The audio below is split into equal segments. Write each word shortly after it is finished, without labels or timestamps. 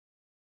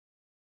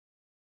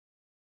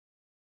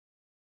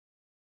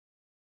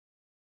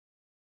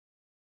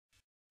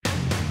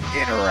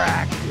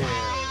Interactive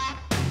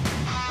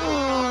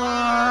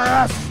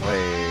Wrestling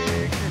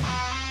Radio.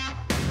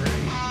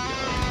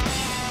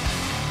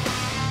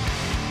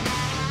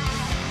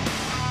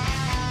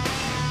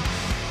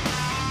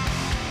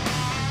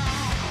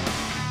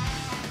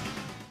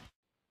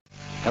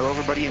 Hello,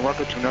 everybody, and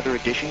welcome to another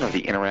edition of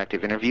the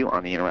Interactive Interview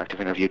on the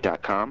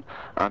interactiveinterview.com.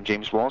 I'm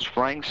James Walsh,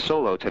 flying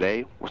solo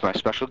today with my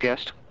special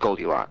guest,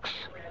 Goldylocks.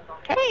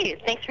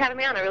 Hey, thanks for having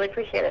me on. I really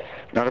appreciate it.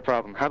 Not a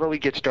problem. How about we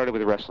get started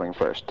with wrestling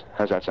first?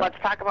 How's that sound?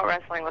 Let's talk about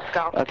wrestling. Let's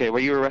go. Okay, were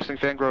you a wrestling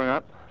fan growing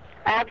up?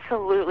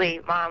 Absolutely,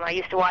 Mom. I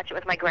used to watch it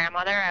with my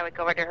grandmother. I would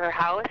go over to her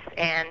house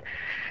and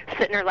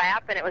sit in her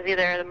lap, and it was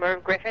either the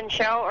Merv Griffin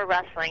show or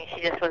wrestling.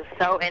 She just was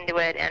so into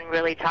it and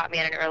really taught me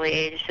at an early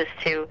age just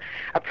to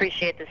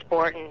appreciate the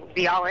sport and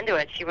be all into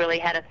it. She really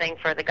had a thing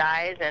for the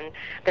guys and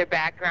their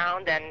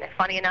background, and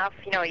funny enough,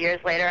 you know,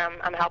 years later,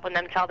 I'm helping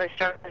them tell their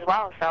story as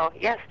well. So,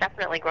 yes,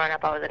 definitely growing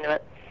up, I was into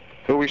it.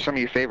 Who were some of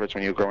your favorites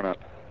when you were growing up?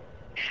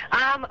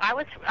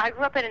 I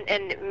grew up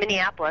in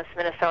Minneapolis,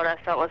 Minnesota,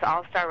 so it was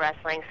All-Star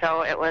Wrestling.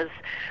 So it was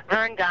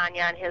Vern Gagne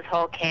and his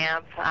whole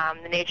camp,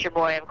 the Nature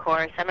Boy, of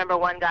course. I remember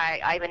one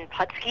guy, Ivan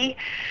Putski.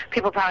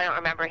 People probably don't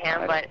remember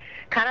him, but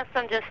kind of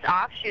some just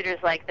offshooters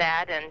like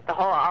that, and the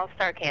whole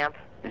All-Star camp.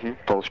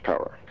 Polish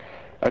Power.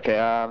 Okay,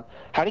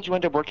 how did you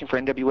end up working for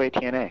NWA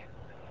TNA?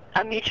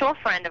 A mutual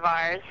friend of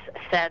ours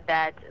said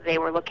that they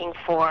were looking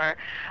for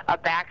a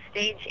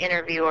backstage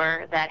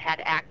interviewer that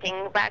had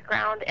acting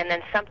background and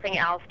then something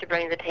else to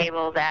bring to the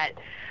table that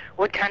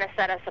would kind of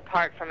set us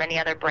apart from any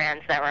other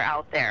brands that were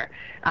out there,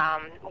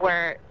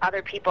 where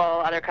other people,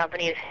 other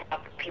companies have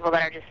people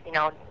that are just, you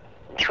know,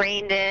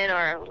 trained in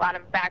or a lot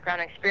of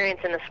background experience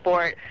in the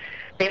sport.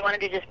 They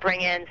wanted to just bring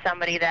in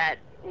somebody that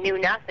knew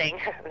nothing,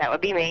 that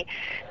would be me,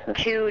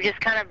 to just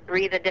kind of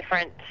breathe a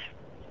different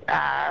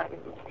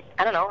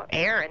I don't know,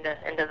 air into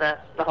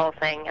the whole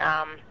thing.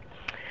 I'm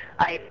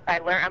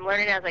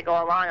learning as I go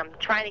along. I'm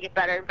trying to get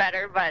better and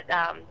better, but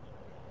I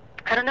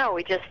don't know.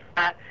 We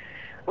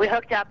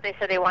hooked up. They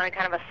said they wanted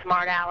kind of a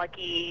smart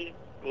alecky,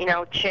 you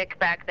know, chick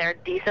back there,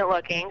 decent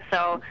looking.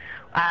 So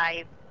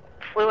I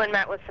flew and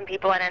met with some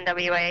people at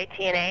NWA,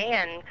 TNA,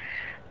 and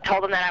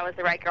told them that I was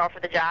the right girl for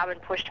the job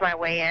and pushed my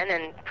way in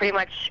and pretty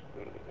much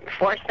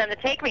forced them to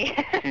take me.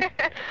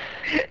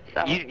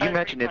 So,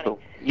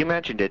 you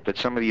mentioned it, but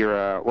some of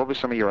your what was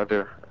some of your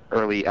other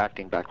early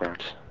acting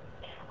backgrounds?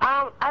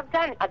 I've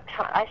done a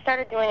ton. I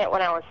started doing it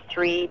when I was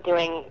 3,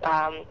 doing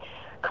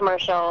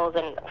commercials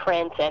and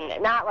print,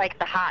 and not like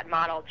the hot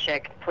model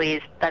chick,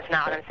 please. That's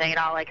not what I'm saying at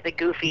all. Like the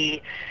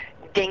goofy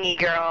dingy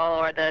girl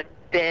or the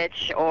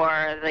bitch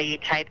or the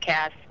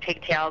typecast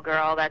pigtail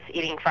girl that's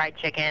eating fried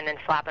chicken and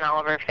flopping all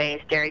over her face,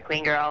 Dairy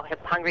Queen girl,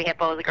 Hungry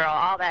Hippos girl,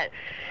 all that,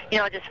 you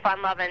know, just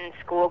fun-loving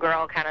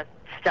schoolgirl kind of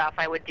stuff.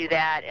 I would do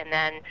that, and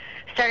then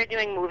started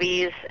doing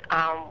movies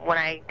when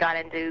I got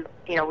into,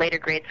 you know, later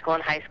grade school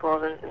and high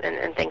schools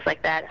and things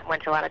like that.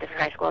 Went to a lot of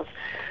different high schools.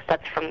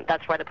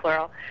 That's why the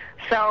plural.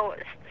 So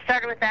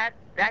started with that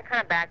kind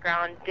of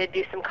background. Did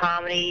do some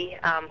comedy,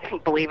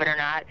 believe it or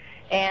not.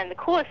 And the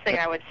coolest thing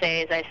I would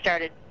say is I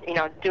started, you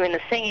know, doing the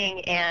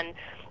singing, and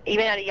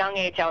even at a young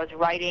age I was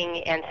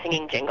writing and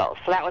singing jingles.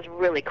 So that was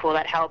really cool.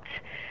 That helped.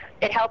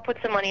 It helped put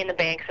some money in the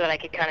bank so that I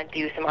could kind of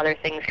do some other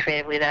things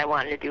creatively that I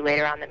wanted to do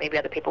later on that maybe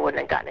other people wouldn't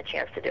have gotten a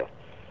chance to do.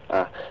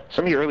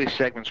 Some of your early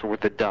segments were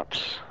with the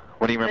Dups.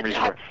 What do you remember?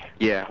 What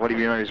do you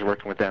remember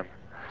working with them?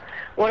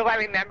 What do I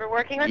remember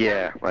working with them?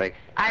 Yeah, like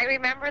I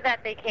remember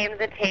that they came to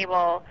the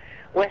table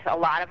with a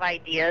lot of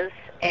ideas,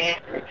 and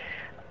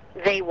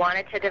they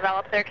wanted to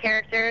develop their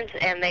characters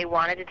and they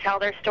wanted to tell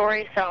their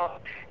story. So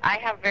I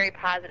have very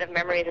positive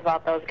memories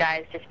about those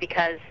guys just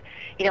because,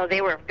 you know, they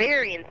were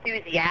very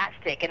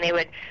enthusiastic, and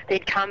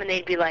they'd come and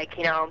they'd be like,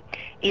 you know,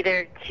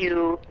 either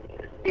to,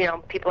 you know,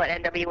 people at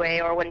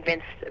NWA or when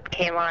Vince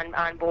came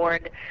on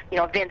board, you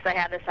know, Vince, I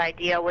have this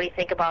idea, what do you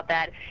think about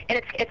that?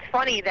 And it's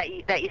funny that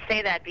you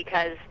say that,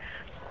 because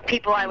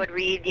people I would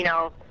read, you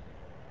know,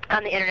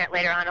 on the internet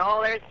later on,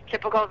 oh, there's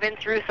typical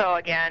Vince Russo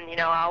again, you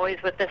know,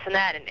 always with this and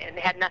that, and it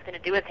had nothing to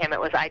do with him. It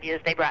was ideas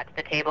they brought to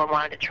the table and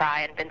wanted to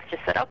try, and Vince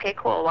just said, okay,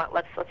 cool,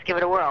 let's give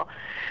it a whirl.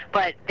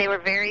 But they were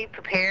very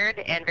prepared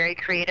and very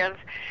creative,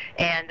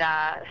 and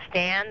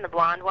Stan, the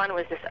blonde one,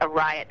 was just a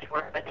riot to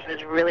work with. He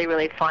was really,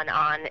 really fun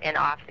on and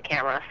off the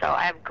camera, so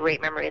I have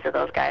great memories of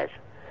those guys.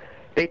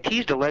 They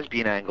teased a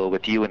lesbian angle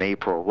with you and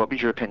April. What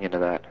was your opinion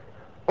of that?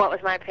 What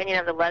was my opinion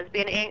of the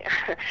lesbian angle?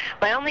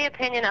 My only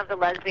opinion of the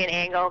lesbian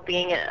angle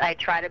being I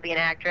try to be an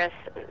actress,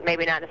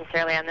 maybe not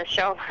necessarily on this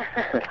show,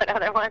 but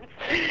other ones,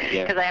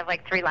 because I have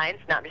like 3 lines.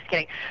 No, I'm just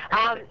kidding.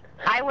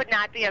 I would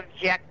not be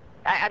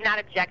I'm not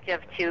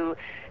objective to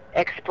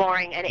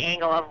exploring an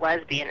angle of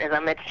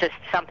lesbianism. It's just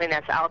something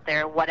that's out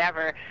there,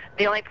 whatever.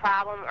 The only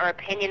problem or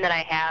opinion that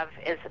I have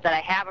is that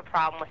I have a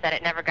problem with that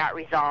it never got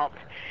resolved.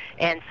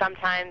 And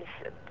sometimes,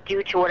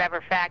 due to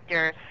whatever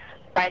factor,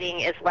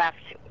 writing is left,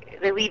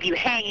 they leave you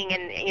hanging,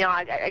 and you know,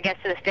 I guess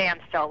to this day I'm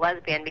still a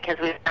lesbian because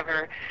we've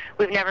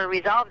never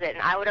resolved it.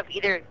 And I would have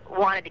either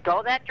wanted to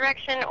go that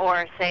direction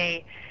or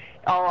say,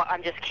 oh,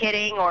 I'm just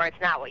kidding, or it's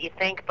not what you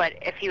think. But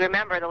if you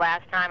remember, the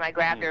last time I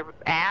grabbed her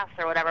ass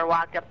or whatever,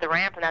 walked up the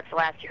ramp, and that's the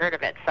last you heard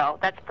of it. So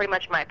that's pretty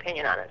much my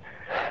opinion on it.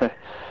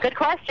 Good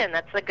question.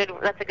 That's a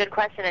good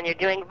question, and you're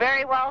doing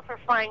very well for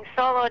flying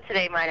solo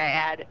today, might I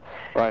add.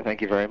 Well,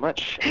 thank you very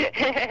much.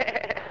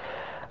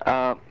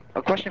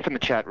 A question from the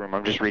chat room.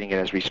 I'm just reading it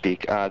as we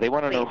speak. They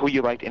want to know who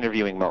you liked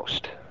interviewing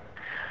most.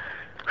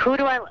 Who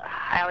do I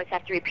always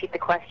have to repeat the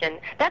question.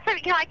 That's I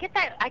get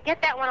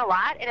that one a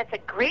lot, and it's a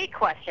great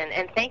question.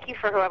 And thank you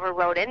for whoever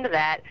wrote into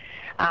that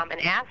and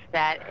asked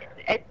that.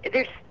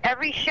 There's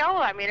every show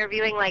I'm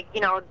interviewing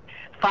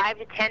 5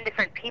 to 10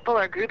 different people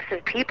or groups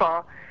of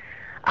people.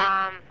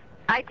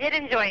 I did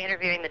enjoy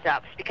interviewing the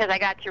Duffs because I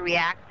got to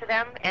react to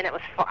them, and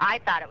I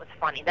thought it was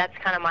funny. That's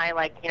kind of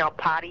my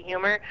potty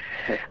humor.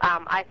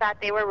 I thought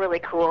they were really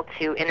cool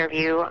to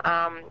interview.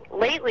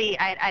 Lately,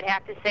 I'd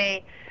have to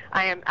say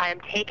I am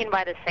taken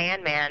by the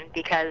Sandman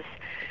because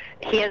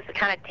he has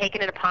kind of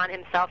taken it upon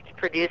himself to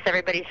produce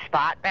everybody's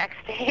spot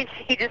backstage.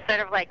 He just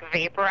sort of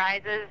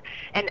vaporizes,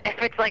 and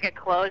if it's a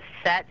closed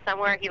set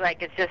somewhere, he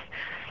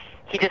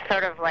just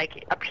sort of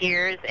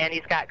appears and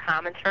he's got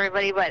comments for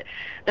everybody. But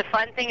the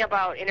fun thing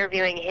about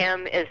interviewing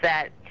him is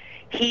that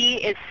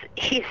he's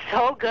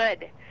so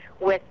good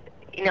with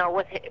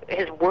with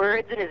his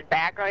words and his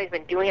background. He's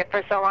been doing it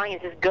for so long.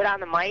 He's just good on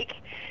the mic,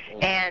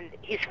 and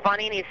he's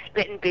funny, and he's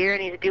spitting beer,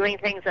 and he's doing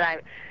things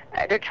that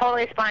they're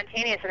totally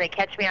spontaneous, and they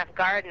catch me off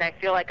guard, and I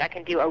feel like I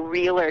can do a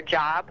realer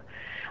job.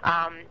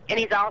 And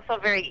he's also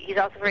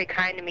very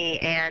kind to me,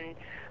 and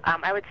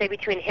I would say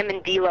between him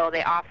and D'Lo,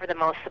 they offer the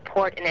most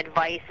support and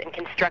advice and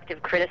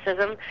constructive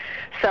criticism.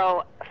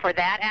 So for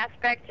that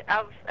aspect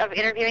of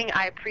interviewing,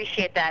 I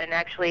appreciate that and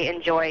actually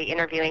enjoy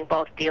interviewing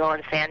both D'Lo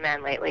and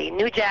Sandman lately.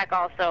 New Jack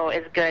also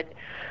is good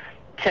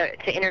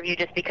to interview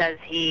just because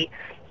he's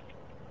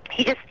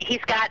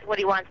got what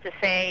he wants to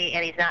say,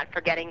 and he's not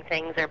forgetting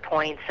things or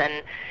points,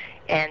 and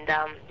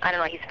I don't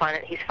know, he's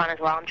fun as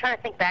well. I'm trying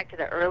to think back to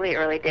the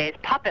early days.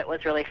 Puppet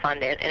was really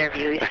fun to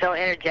interview. He's so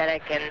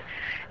energetic and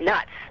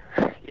nuts.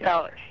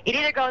 So it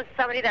either goes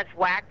somebody that's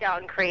whacked out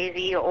and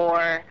crazy,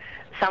 or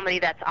somebody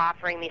that's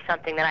offering me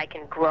something that I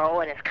can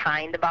grow and is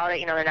kind about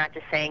it. They're not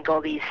just saying,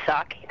 Goldie, you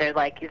suck. They're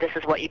like, this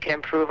is what you can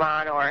improve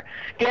on. Or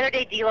the other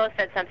day, D'Lo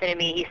said something to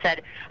me. He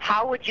said,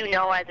 how would you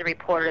know as a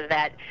reporter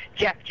that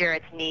Jeff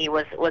Jarrett's knee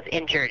was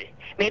injured?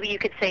 Maybe you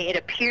could say it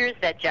appears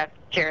that Jeff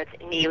Jarrett's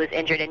knee was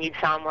injured, and you'd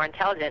sound more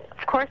intelligent.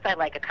 Of course, I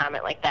like a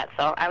comment like that.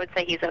 So I would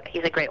say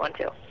he's a great one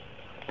too.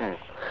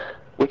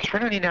 With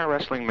Trinity Now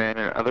Wrestling Men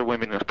and other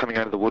women coming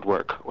out of the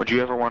woodwork, would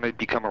you ever want to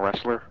become a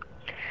wrestler?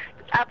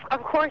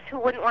 Of course, who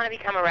wouldn't want to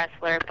become a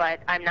wrestler?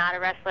 But I'm not a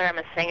wrestler. I'm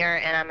a singer,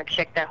 and I'm a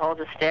chick that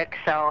holds a stick.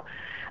 So,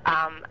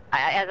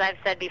 as I've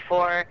said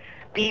before,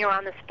 being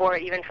around the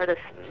sport, even for the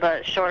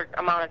short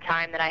amount of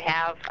time that I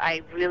have,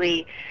 I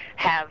really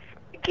have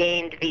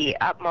gained the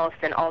utmost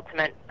and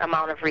ultimate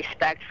amount of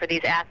respect for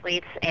these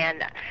athletes,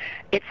 and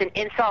it's an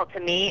insult to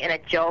me and a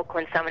joke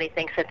when somebody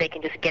thinks that they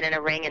can just get in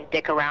a ring and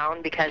dick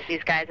around, because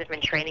these guys have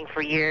been training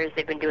for years.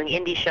 They've been doing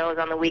indie shows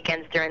on the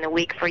weekends during the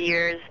week for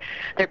years.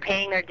 They're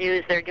paying their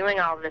dues. They're doing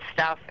all of this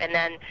stuff, and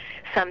then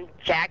some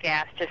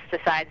jackass just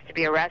decides to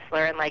be a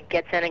wrestler and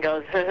gets in and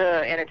goes,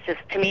 and it's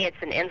just, to me,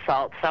 it's an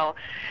insult. So,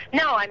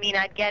 no, I mean,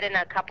 I'd get in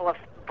a couple of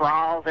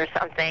brawls or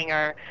something,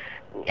 or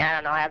I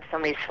don't know, have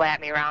somebody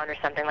slap me around or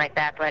something like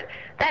that, but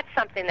that's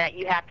something that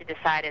you have to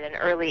decide at an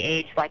early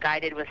age, like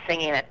I did with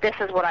singing, that this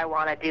is what I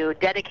want to do.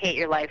 Dedicate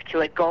your life to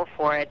it, go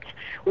for it,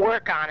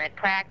 work on it,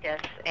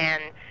 practice,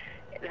 and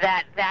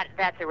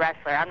that's a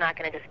wrestler. I'm not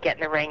going to just get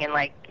in the ring and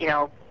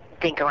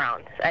dink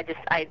around.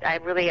 I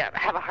really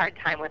have a hard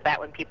time with that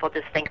when people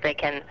just think they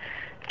can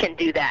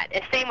do that.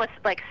 And same with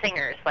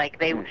singers,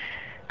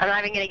 I'm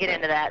not even going to get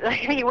into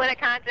that. You win a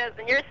contest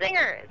and you're a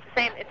singer.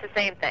 It's the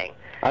same thing.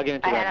 I'll get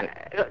into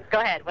that. Go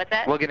ahead. What's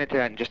that? We'll get into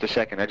that in just a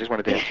second. I just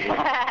wanted to ask you.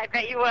 I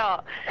bet you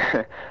will.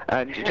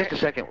 Just a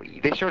second.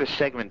 They showed a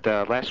segment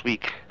last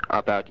week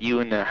about you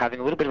and having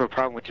a little bit of a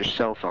problem with your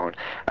cell phone.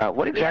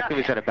 What exactly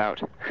was that about?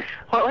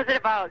 What was it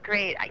about?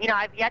 Great.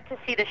 I've yet to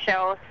see the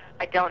show.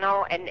 I don't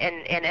know, in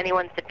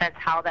anyone's defense,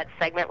 how that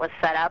segment was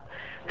set up.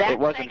 It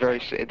wasn't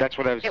very. That's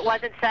what I was. It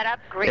wasn't set up.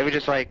 Great. It was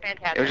just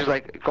fantastic. It was just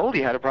like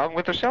Goldie had a problem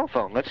with her cell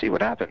phone. Let's see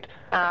what happened.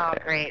 Oh,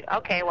 great.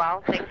 Okay,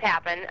 well, things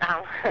happen.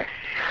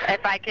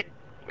 If I could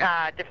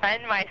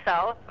defend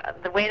myself,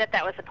 the way that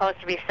was supposed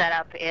to be set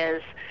up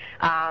is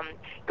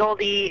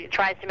Goldie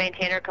tries to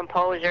maintain her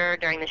composure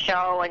during the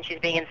show when she's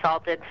being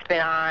insulted,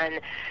 spit on,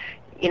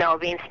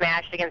 being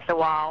smashed against the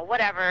wall,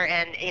 whatever.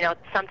 And,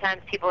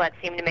 sometimes people that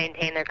seem to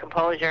maintain their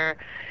composure,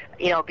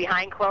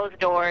 behind closed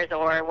doors,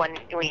 or when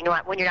you're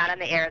not on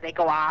the air, they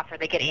go off or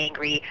they get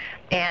angry.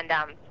 And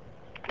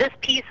this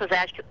piece was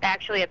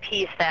actually a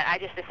piece that I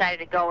just decided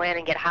to go in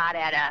and get hot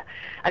at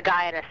a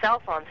guy in a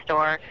cell phone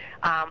store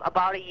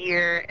about 1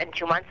 year and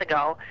 2 months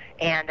ago,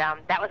 and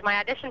that was my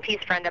audition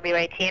piece for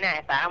NWA TNA.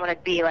 I thought, I want to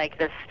be like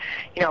this,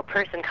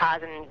 person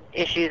causing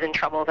issues and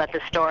troubles at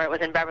the store. It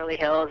was in Beverly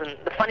Hills, and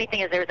the funny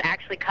thing is there was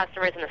actually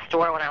customers in the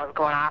store when I was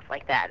going off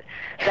like that.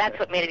 That's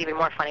what made it even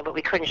more funny, but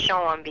we couldn't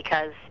show them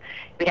because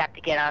we'd have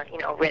to get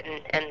written,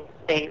 and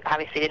they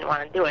obviously didn't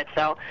want to do it.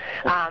 So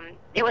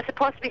it was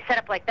supposed to be set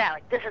up like that.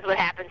 Like, this is what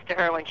happens to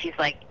her when she's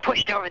like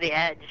pushed over the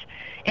edge,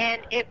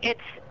 and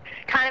it's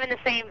kind of in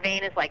the same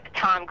vein as like the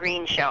Tom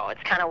Green show.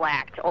 It's kind of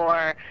whacked,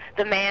 or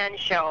the Man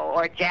Show,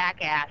 or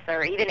Jackass,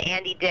 or even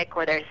Andy Dick,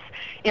 where there's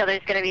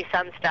there's going to be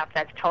some stuff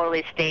that's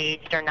totally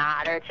staged or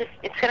not, or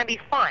it's going to be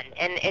fun.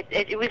 And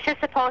it was just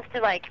supposed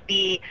to like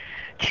be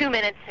 2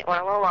 minutes, it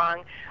went a little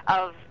long,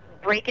 of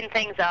breaking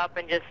things up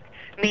and just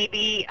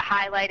maybe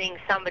highlighting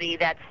somebody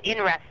that's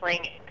in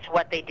wrestling,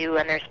 what they do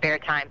in their spare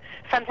time.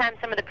 Sometimes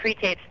some of the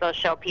pre-tapes, they'll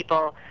show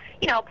people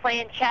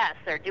playing chess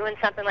or doing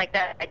something like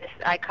that.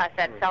 I cuss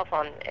at cell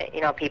phone,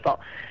 people.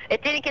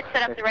 It didn't get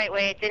set up the right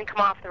way. It didn't come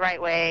off the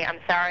right way. I'm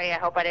sorry. I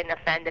hope I didn't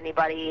offend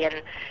anybody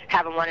and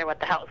have them wonder what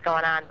the hell's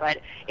going on. But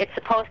it's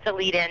supposed to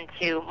lead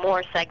into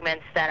more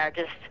segments that are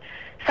just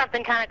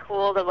something kind of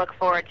cool to look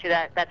forward to,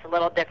 that's a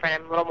little different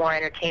and a little more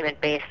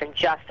entertainment-based than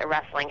just a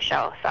wrestling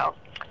show. So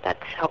I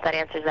hope that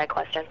answers that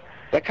question.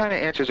 That kind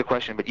of answers the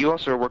question, but you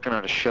also are working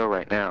on a show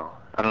right now.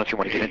 I don't know if you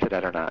want to get into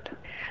that or not.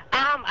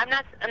 I'm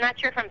not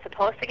sure if I'm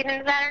supposed to get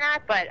into that or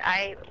not, but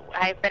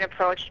I've been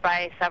approached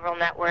by several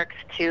networks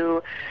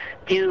to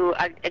do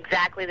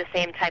exactly the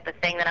same type of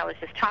thing that I was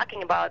just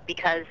talking about,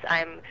 because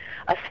I'm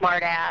a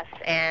smart ass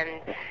and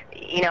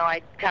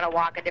I kind of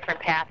walk a different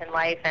path in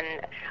life, and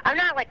I'm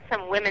not like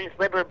some women's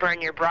liber burn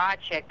your bra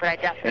chick, but I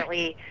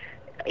definitely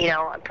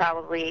I'm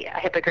probably a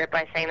hypocrite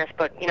by saying this,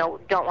 but,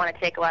 don't want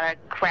to take a lot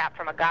of crap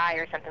from a guy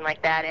or something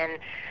like that. And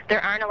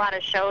there aren't a lot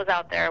of shows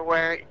out there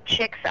where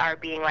chicks are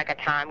being like a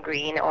Tom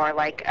Green or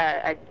like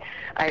a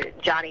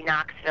Johnny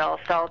Knoxville.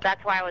 So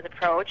that's why I was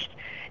approached.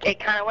 It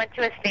kind of went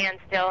to a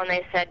standstill, and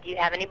they said, do you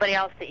have anybody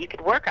else that you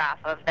could work off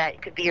of that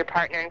could be your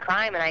partner in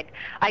crime? And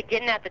I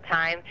didn't at the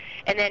time.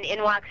 And then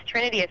in walks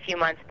Trinity a few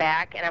months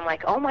back, and I'm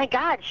like, oh, my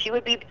God, she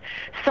would be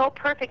so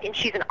perfect. And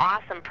she's an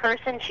awesome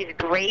person. She's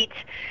great.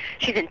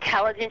 She's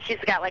intelligent. She's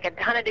got like a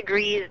ton of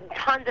degrees,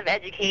 tons of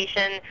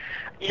education,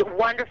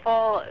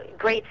 wonderful,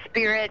 great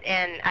spirit.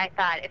 And I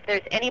thought, if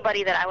there's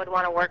anybody that I would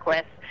want to work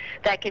with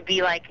that could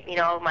be like,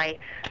 my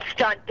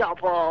stunt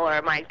double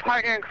or my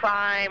partner in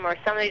crime or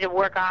somebody to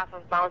work off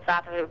of, bounce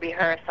off of, it would be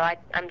her. So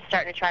I'm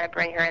starting to try to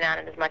bring her in on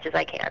it as much as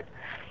I can.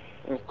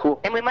 Cool.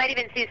 And we might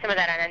even see some of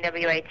that on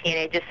NWA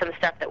TNA, just some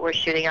stuff that we're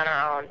shooting on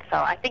our own. So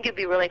I think it'd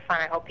be really fun.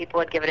 I hope people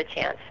would give it a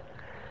chance.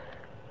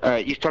 All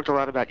right, you've talked a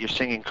lot about your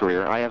singing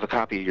career. I have a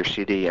copy of your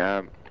CD.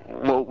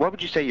 Well, what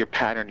would you say your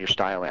pattern, your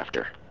style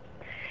after?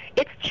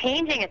 It's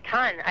changing a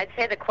ton. I'd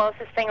say the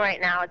closest thing right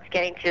now it's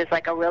getting to is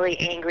like a really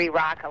angry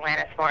rock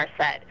Alanis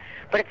Morissette.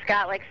 But it's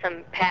got like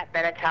some Pat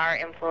Benatar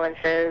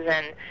influences,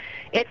 and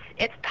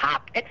it's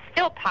pop. It's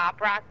still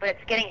pop rock, but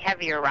it's getting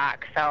heavier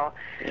rock. So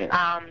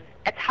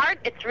it's hard.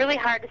 It's really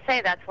hard to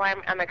say. That's why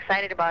I'm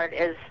excited about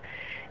it.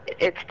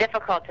 It's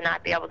difficult to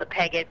not be able to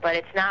peg it, but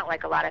it's not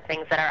like a lot of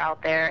things that are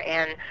out there,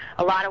 and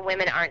a lot of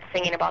women aren't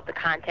singing about the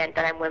content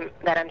that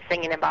I'm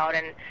singing about,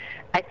 and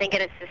I think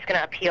it is just going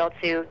to appeal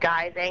to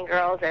guys and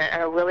girls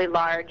and a really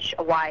large,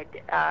 wide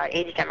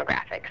age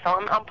demographic.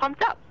 So I'm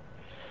pumped up.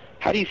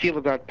 How do you feel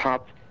about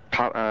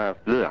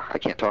I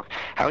can't talk.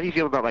 How do you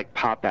feel about like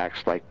pop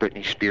acts like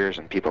Britney Spears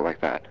and people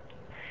like that?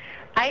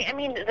 I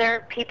mean,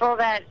 they're people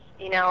that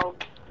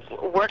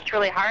worked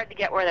really hard to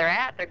get where they're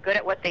at. They're good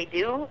at what they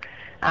do.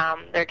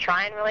 They're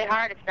trying really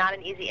hard. It's not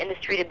an easy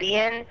industry to be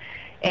in,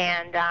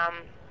 and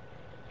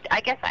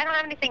I guess I don't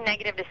have anything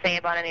negative to say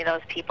about any of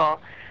those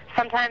people.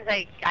 Sometimes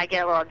I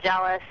get a little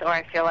jealous, or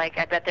I feel like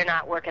I bet they're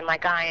not working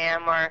like I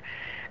am, or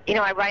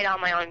I write all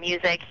my own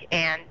music,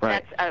 and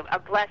right. That's a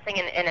blessing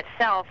in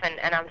itself, and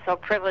I'm so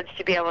privileged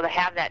to be able to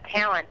have that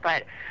talent.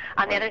 But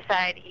on the other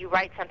side, you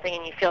write something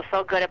and you feel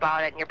so good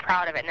about it, and you're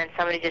proud of it, and then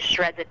somebody just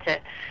shreds it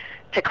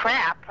to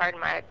crap.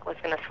 Pardon I was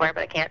going to swear,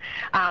 but I can't.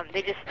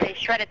 They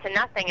shred it to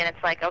nothing, and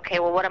it's like, okay,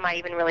 well, what am I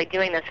even really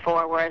doing this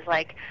for? Whereas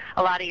like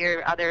a lot of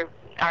your other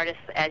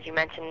artists, as you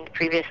mentioned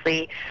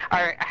previously,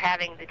 are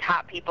having the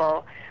top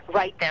people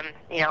write them,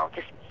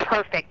 just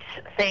perfect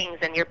things,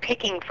 and you're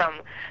picking from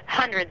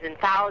hundreds and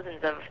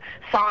thousands of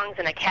songs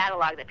in a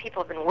catalog that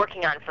people have been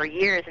working on for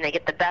years, and they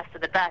get the best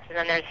of the best,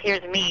 and then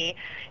here's me,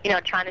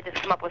 trying to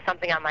just come up with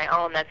something on my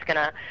own that's going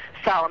to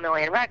sell 1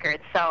 million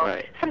records. So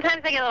right.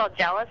 Sometimes I get a little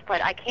jealous,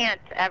 but I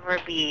can't ever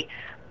be,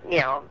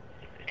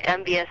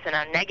 envious in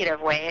a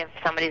negative way if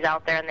somebody's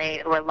out there and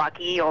they were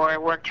lucky or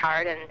worked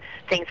hard and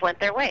things went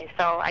their way.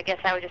 So I guess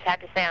I would just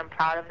have to say I'm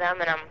proud of them,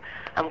 and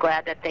I'm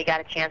glad that they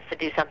got a chance to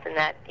do something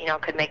that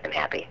could make them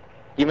happy.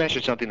 You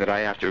mentioned something that I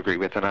have to agree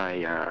with, and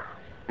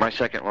my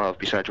second love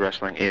besides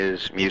wrestling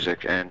is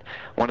music, and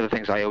one of the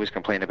things I always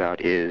complain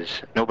about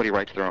is nobody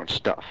writes their own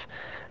stuff,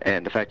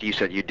 and the fact that you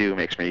said you do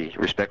makes me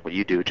respect what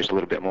you do just a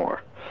little bit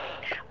more.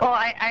 Well,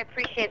 I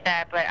appreciate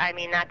that, but I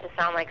mean, not to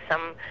sound like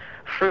some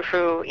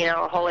frou-frou,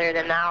 holier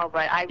than thou,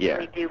 but I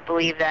really do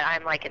believe that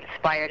I'm like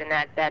inspired in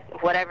that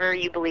whatever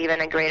you believe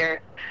in, a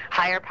greater,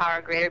 higher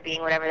power, greater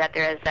being, whatever that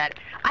there is, that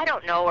I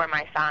don't know where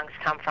my songs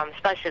come from,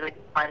 especially the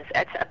ones.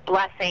 It's a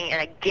blessing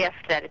and a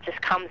gift that it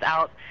just comes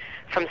out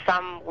from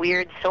some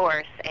weird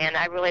source, and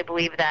I really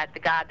believe that the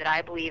God that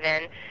I believe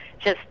in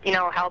just,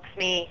 helps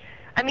me.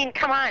 I mean,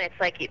 come on, it's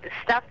like the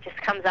stuff just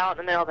comes out in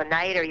the middle of the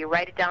night, or you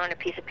write it down on a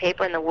piece of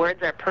paper and the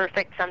words are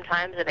perfect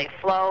sometimes, or they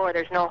flow, or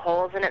there's no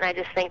holes in it, and I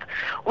just think,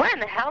 where in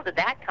the hell did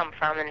that come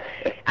from? And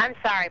I'm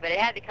sorry, but it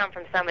had to come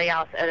from somebody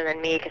else other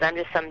than me, because I'm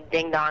just some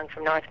ding-dong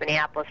from North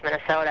Minneapolis,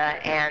 Minnesota,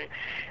 and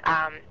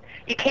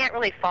you can't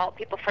really fault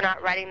people for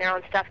not writing their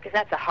own stuff, because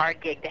that's a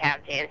hard gig to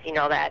have, James. You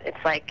know that.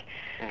 It's like,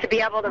 to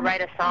be able to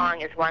write a song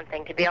is one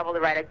thing. To be able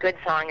to write a good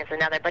song is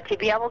another. But to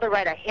be able to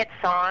write a hit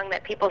song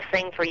that people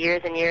sing for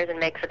years and years and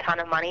makes a ton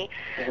of money,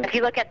 if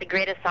you look at the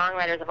greatest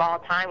songwriters of all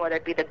time, whether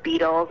it be the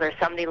Beatles or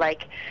somebody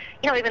like,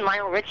 even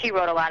Lionel Richie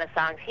wrote a lot of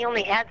songs. He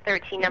only had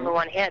 13 number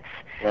one hits.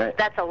 Right.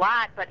 That's a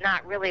lot, but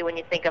not really when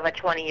you think of a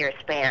 20-year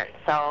span.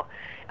 So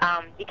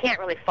you can't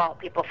really fault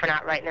people for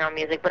not writing their own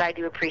music, but I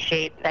do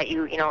appreciate that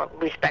you,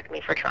 respect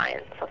me for trying.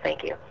 So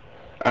thank you.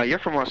 You're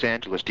from Los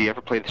Angeles. Do you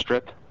ever play the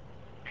Strip?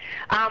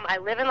 I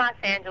live in Los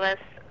Angeles.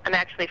 I'm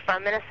actually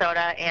from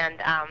Minnesota, and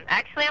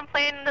actually I'm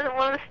playing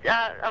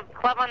a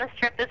club on the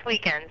Strip this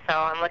weekend, so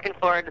I'm looking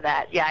forward to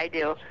that. Yeah, I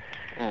do.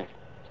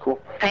 Cool.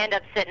 I end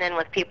up sitting in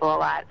with people a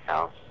lot,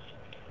 so.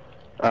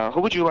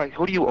 Who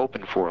do you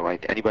open for?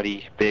 Like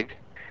anybody big?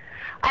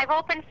 I've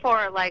opened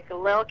for like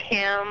Lil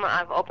Kim.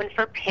 I've opened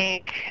for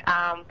Pink,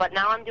 but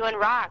now I'm doing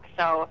rock.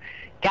 So,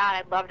 God,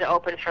 I'd love to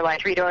open for like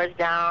Three Doors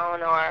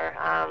Down or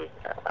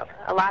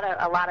a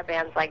lot of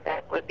bands like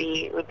that would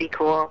be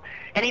cool.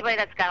 Anybody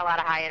that's got a lot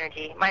of high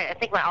energy. I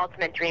think my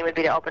ultimate dream would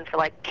be to open for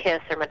like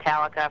Kiss or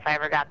Metallica if I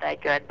ever got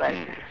that good, but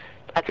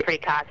that's pretty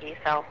cocky.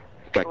 So.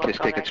 Got Kiss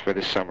tickets for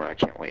this summer. I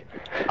can't wait.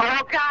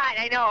 Oh God,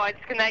 I know. It's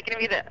not going to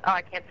be the. Oh,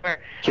 I can't swear.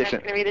 It's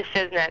going to be the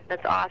shiznit.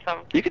 That's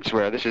awesome. You can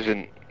swear. This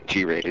isn't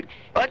G-rated.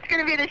 Oh, it's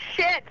going to be the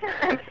shit.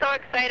 I'm so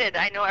excited.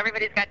 I know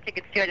everybody's got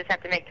tickets too. I just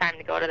have to make time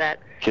to go to that.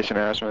 Kiss and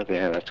Aerosmith.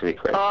 Yeah, that's going to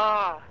be great.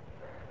 Oh,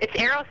 it's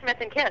Aerosmith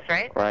and Kiss,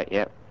 right? Right.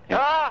 Yep.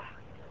 Oh,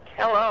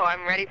 hello.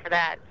 I'm ready for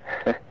that.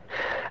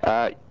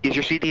 Is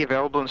your CD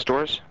available in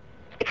stores?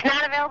 It's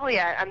not available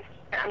yet.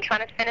 I'm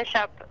trying to finish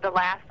up the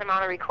last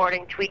amount of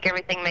recording, tweak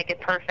everything, make it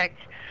perfect.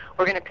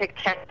 We're going to pick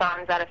 10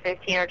 songs out of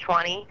 15 or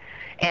 20,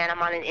 and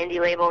I'm on an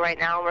indie label right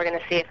now. We're going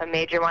to see if a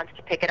major wants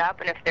to pick it up,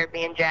 and if they're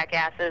being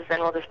jackasses, then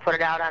we'll just put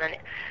it out on an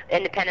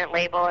independent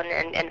label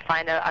and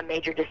find a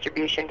major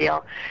distribution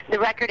deal. The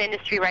record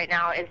industry right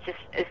now is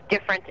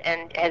different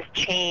and has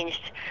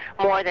changed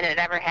more than it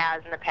ever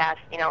has in the past,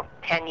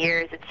 10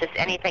 years. It's just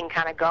anything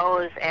kind of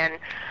goes, and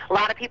a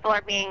lot of people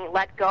are being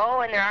let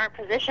go, and there aren't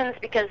positions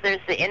because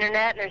there's the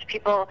internet, and there's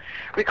people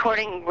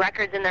recording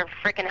records in their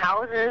freaking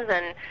houses,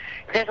 and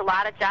there's a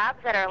lot of jobs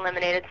that are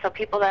eliminated. So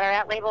people that are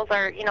at labels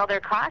are, they're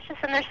cautious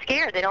and they're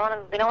scared. They don't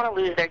want to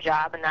lose their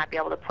job and not be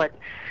able to put,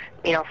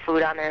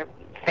 food on their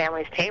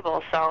family's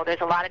table. So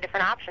there's a lot of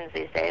different options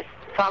these days.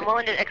 So I'm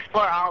willing to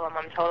explore all of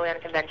them. I'm totally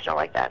unconventional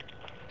like that.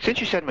 Since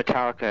you said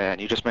Metallica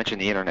and you just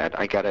mentioned the internet,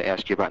 I got to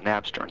ask you about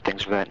Napster and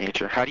things of that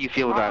nature. How do you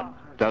feel about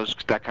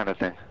that kind of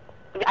thing?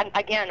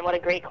 Again, what a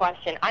great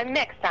question. I'm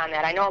mixed on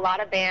that. I know a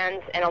lot of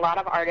bands and a lot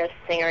of artists,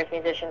 singers,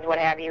 musicians, what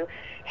have you,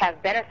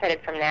 have benefited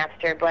from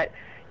Napster, but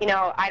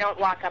I don't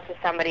walk up to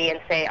somebody and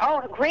say,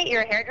 oh, great,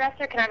 you're a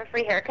hairdresser, can I have a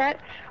free haircut?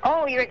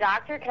 Oh, you're a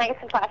doctor, can I get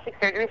some plastic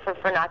surgery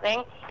for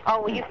nothing?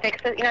 Oh, will you fix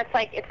it? It's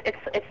like,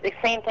 it's the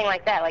same thing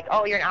like that. Like,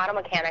 oh, you're an auto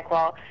mechanic,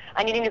 well,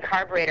 I need a new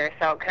carburetor,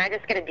 so can I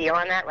just get a deal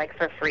on that, like,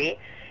 for free?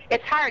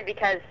 It's hard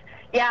because,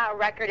 yeah, a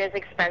record is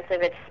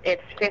expensive.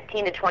 It's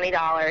 $15 to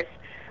 $20,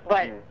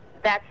 but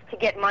that's to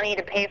get money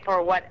to pay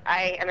for what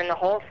I am in the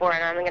hole for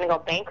and I'm going to go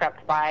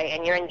bankrupt by,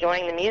 and you're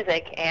enjoying the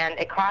music, and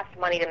it costs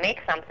money to make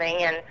something,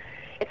 and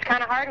it's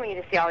kind of hard when you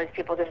just see all these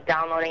people just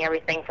downloading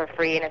everything for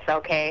free and it's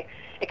okay.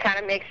 It kind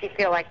of makes you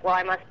feel like, well,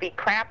 I must be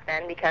crap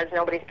then because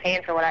nobody's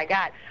paying for what I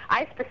got.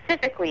 I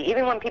specifically,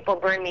 even when people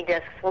burn me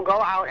discs, will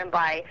go out and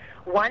buy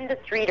 1 to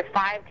 3 to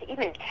 5 to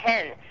even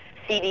 10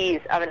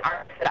 CDs of an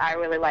artist that I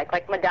really like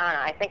Madonna.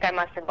 I think I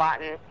must have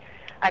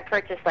I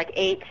purchased like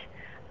 8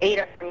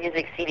 of her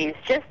music CDs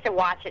just to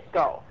watch it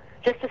go.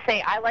 Just to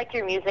say, I like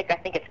your music, I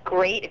think it's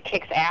great, it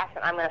kicks ass,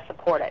 and I'm going to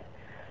support it.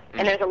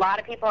 And there's a lot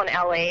of people in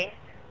L.A.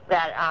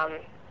 that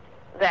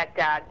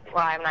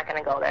well, I'm not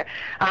going to go there.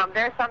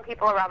 There are some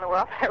people around the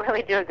world that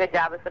really do a good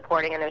job of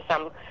supporting, and there's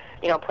some,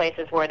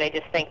 places where they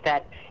just think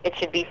that it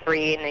should be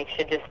free and they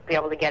should just be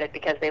able to get it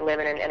because they live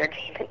in an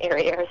entertainment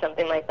area or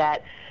something like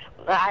that.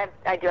 I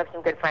do have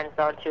some good friends,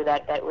 though, too,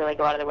 that really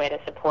go out of their way to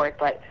support,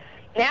 but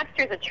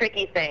Napster's a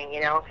tricky thing,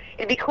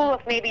 It'd be cool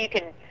if maybe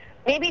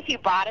if you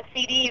bought a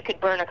CD, you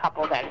could burn a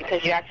couple then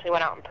because you actually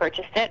went out and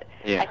purchased it.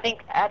 Yeah. I think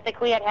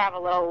ethically I'd have a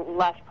little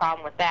less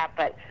problem with that,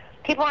 but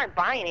people aren't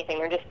buying anything.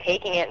 They're just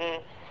taking it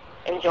and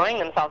enjoying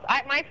themselves.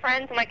 My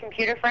friends, my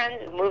computer friends,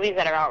 movies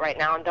that are out right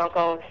now, and don't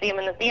go see them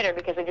in the theater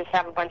because they just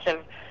have a bunch of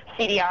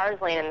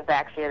CDRs laying in the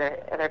backseat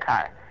of their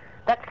car.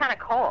 That's kind of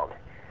cold.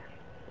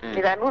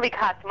 Because that movie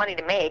costs money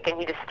to make, and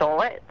you just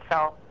stole it.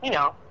 So,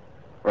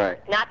 Right.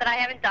 Not that I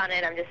haven't done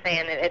it. I'm just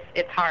saying that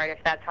it's hard if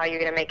that's how you're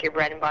going to make your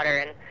bread and butter.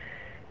 And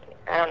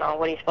I don't know,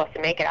 what are you supposed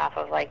to make it off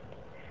of? Like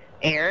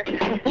air.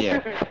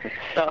 Yeah.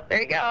 So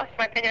there you go. That's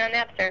my opinion on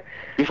that, sir.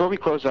 Before we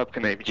close up, do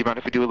you mind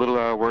if we do a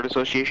little word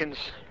associations?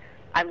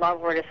 I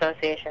love word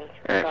associations.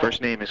 So.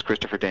 First name is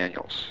Christopher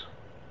Daniels.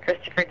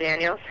 Christopher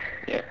Daniels?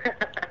 Yeah.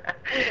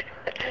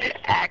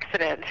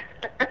 Accident.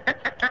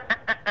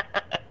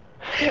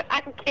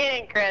 I'm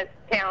kidding, Chris.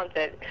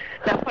 Talented.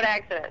 Now put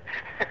accident.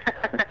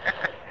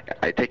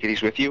 I take it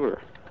he's with you, or?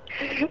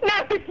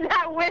 No, he's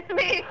not with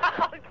me.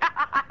 Oh,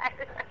 God.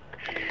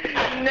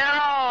 No,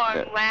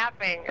 I'm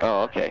laughing.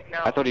 Oh, okay. No.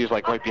 I thought he was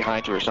like right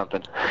behind you or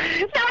something. No,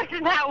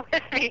 he's not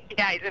with me.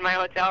 Yeah, he's in my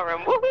hotel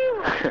room.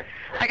 Woohoo!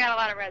 I got a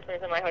lot of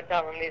wrestlers in my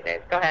hotel room these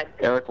days. Go ahead.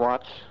 Eric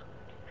Watts.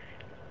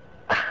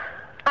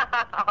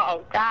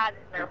 Oh, God,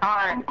 they're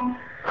hard.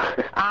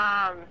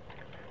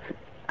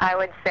 I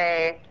would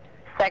say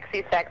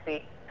sexy.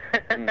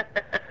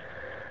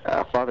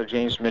 Father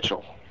James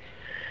Mitchell.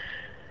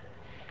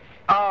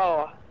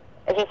 Oh,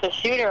 is this a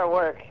shoot or a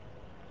work?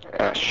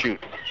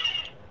 Shoot.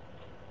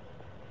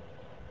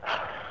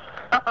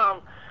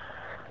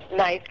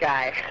 Nice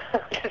guy.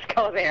 Just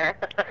go there.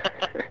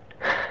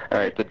 All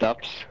right, the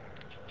Dups.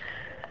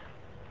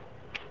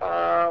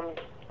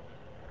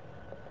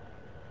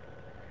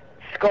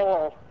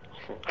 Skull.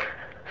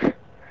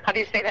 How do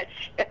you say that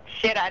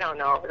shit? I don't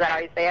know. Is that how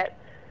you say it?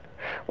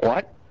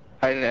 What?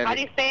 How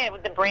do you say it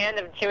with the brand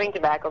of chewing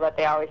tobacco that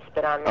they always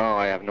spit on me? Oh,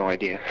 I have no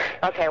idea.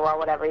 Okay, well,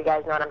 whatever. You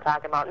guys know what I'm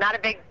talking about. Not a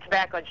big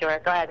tobacco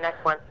chewer. Go ahead,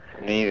 next one.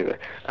 Neither.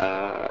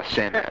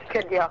 Sandman.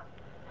 Good deal.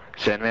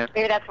 Sandman?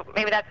 Maybe that's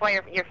why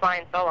you're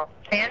flying solo.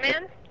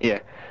 Sandman? Yeah.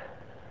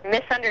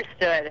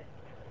 Misunderstood.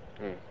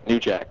 New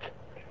Jack.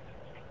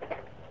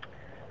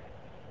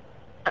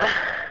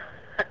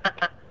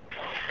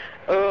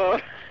 Ooh.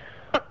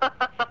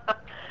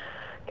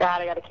 God,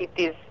 I gotta keep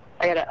these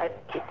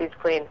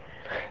clean.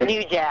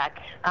 New Jack.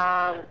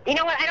 You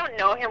know what? I don't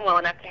know him well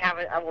enough to have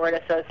a word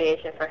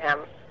association for him.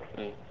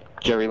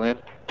 Jerry Lynn.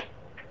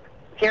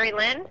 Jerry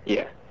Lynn?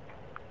 Yeah.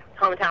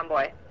 Hometown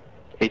boy.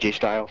 AJ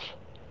Styles.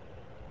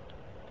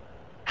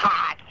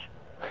 Hot.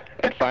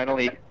 And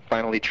finally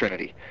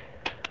Trinity.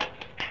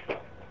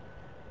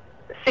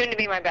 Soon to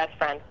be my best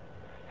friend.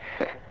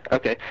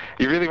 Okay.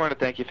 You really want to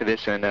thank you for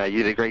this, and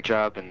you did a great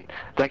job, and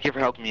thank you for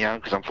helping me out,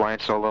 because I'm flying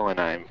solo,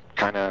 and I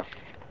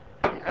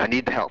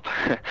need the help.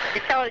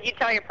 You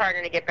tell your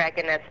partner to get back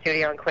in that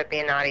studio and quit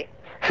being naughty.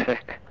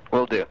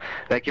 Will do.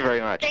 Thank you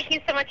very much. Thank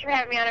you so much for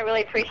having me on. I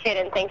really appreciate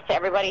it, and thanks to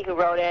everybody who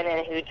wrote in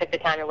and who took the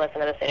time to listen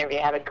to this interview.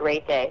 Have a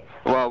great day.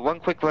 Well, one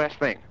quick last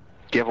thing.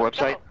 Do you have a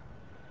website?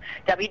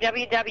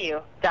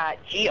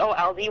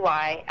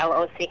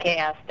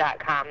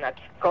 www.goldylocks.com. That's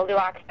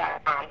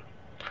Goldylocks.com.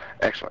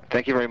 Excellent.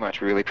 Thank you very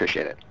much. We really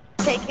appreciate it.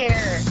 Take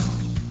care.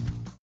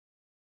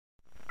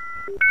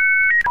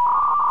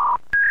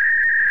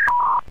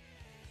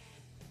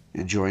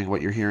 Enjoying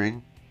what you're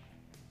hearing?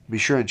 Be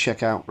sure and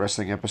check out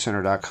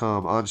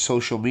WrestlingEpicenter.com on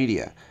social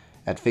media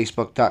at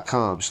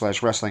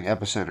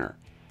Facebook.com/WrestlingEpicenter,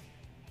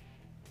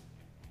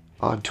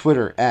 on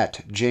Twitter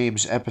at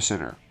James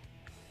Epicenter,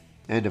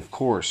 and of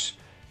course,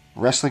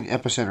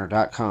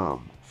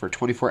 WrestlingEpicenter.com for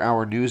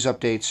 24-hour news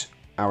updates,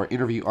 our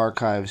interview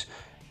archives,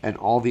 and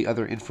all the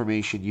other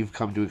information you've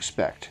come to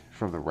expect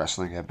from the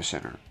Wrestling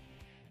Epicenter.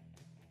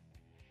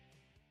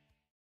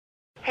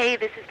 Hey,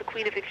 this is the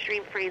Queen of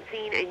Extreme,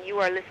 Francine, and you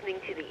are listening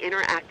to the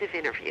Interactive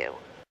Interview.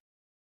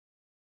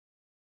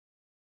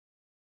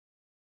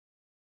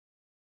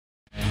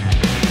 The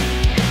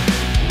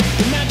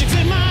magic's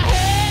in my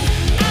head,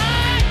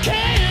 I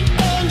can't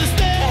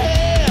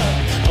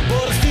understand,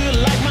 but I still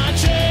like my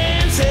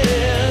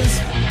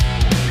chances,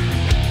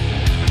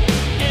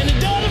 and it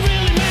doesn't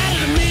really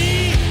matter to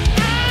me,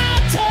 I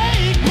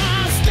take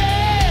my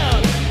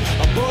stand,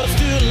 but I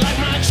still like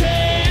my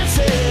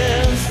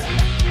chances.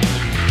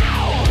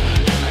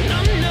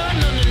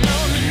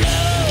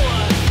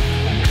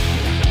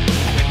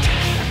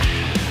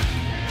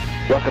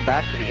 Welcome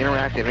back to the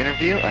Interactive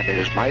Interview, and it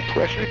is my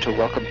pleasure to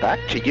welcome back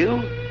to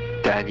you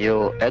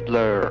Daniel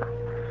Edler.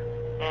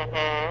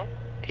 Mm-hmm.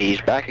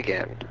 He's back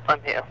again.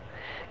 I'm here.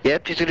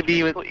 Yep, he's going to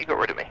be with... You got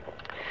rid of me.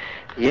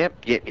 Yep.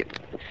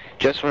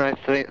 Just when I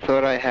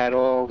thought I had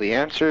all the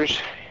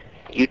answers,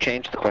 you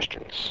changed the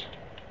questions.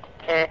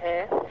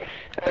 Mm-hmm.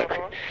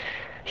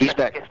 He's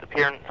back. Guest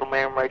appearance on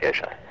my own radio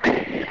show.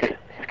 It's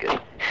good.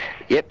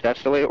 Yep,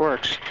 that's the way it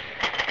works.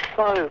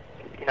 So,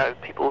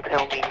 people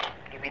tell me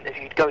you've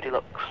interviewed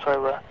Goldylocks,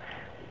 so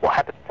what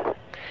happened?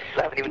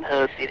 I haven't even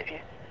heard the interview.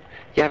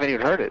 You haven't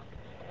even heard it?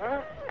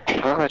 Oh,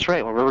 that's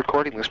right. Well, we're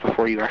recording this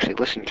before you actually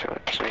listen to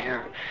it, so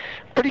yeah.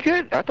 Pretty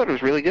good. I thought it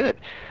was really good.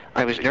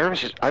 I was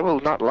nervous I will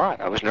not lie.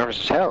 I was nervous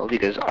as hell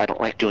because I don't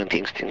like doing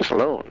things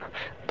alone.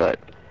 But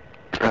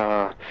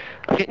I'm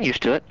getting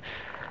used to it.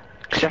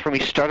 Except for me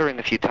stuttering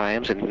a few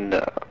times and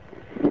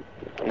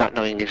not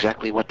knowing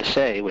exactly what to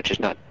say, which is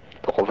not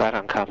all that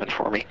uncommon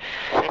for me.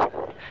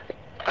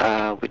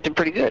 We did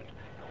pretty good.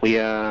 We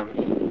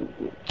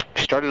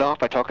started off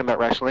by talking about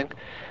wrestling.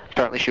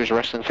 Apparently she was a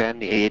wrestling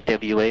fan in the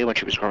AWA when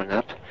she was growing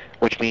up,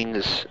 which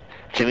means,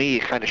 to me,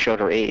 it kind of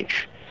showed her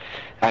age.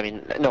 I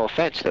mean, no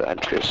offense to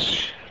that,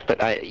 because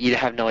But you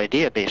have no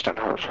idea based on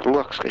her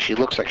looks, because she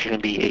looks like she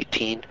can be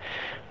 18,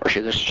 or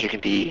she looks like she can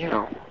be,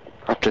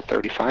 up to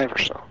 35 or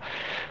so.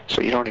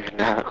 So you don't even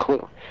have a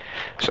clue.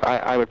 So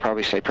I would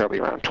probably say probably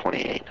around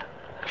 28,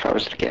 if I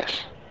was to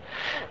guess.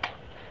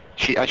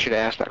 I should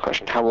have asked that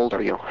question. How old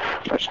are you?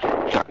 But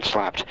gotten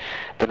slapped.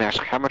 Then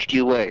ask, how much do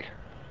you weigh?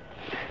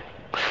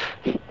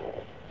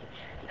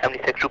 How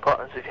many sexual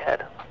partners have you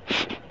had?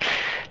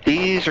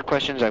 These are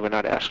questions I would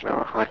not ask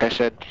now. Like I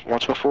said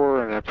once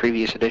before in a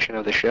previous edition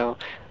of the show,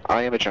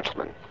 I am a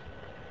gentleman.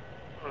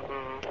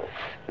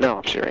 Mm-hmm. No,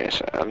 I'm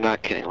serious. I'm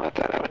not kidding about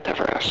that. I would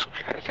never ask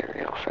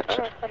anything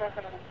offensive. I know.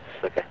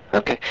 Okay.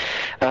 Okay.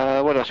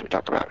 What else did we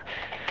talk about?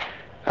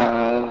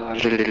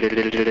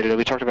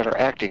 We talked about her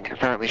acting.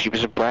 Apparently she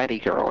was a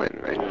bratty girl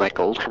in like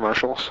old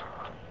commercials.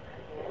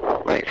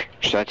 Like,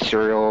 she had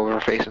cereal over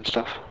her face and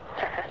stuff.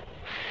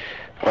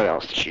 What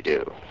else did she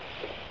do?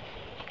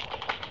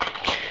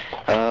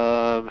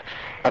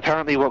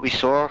 Apparently what we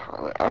saw,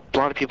 a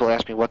lot of people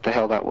asked me what the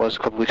hell that was a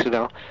couple weeks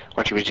ago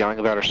when she was yelling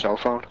about her cell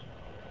phone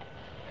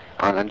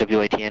on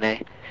NWA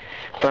TNA.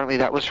 Apparently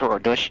that was her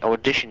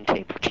audition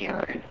tape for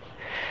TNA.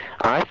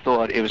 I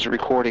thought it was a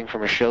recording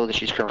from a show that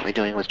she's currently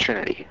doing with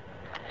Trinity,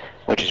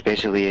 which is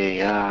basically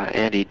a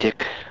Andy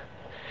Dick.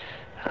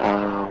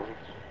 I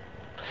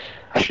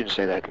shouldn't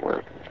say that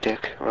word,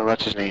 Dick. Well,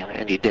 that's his name,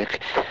 Andy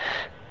Dick.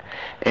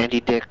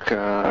 Andy Dick,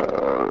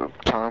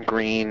 Tom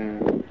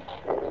Green,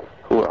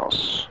 who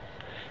else?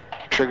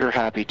 Trigger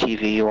Happy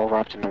TV, all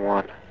wrapped into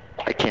one.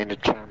 A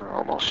candid camera,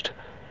 almost.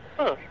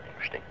 Oh,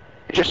 interesting.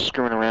 Just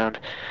screwing around,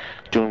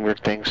 doing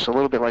weird things. A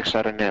little bit like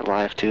Saturday Night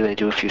Live, too. They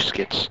do a few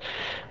skits,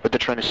 but they're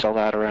trying to sell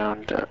that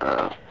around.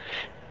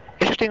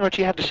 Interesting what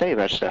you had to say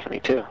about Stephanie,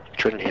 too.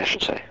 Trinity, I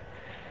should say.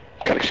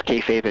 Got to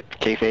kayfabe it.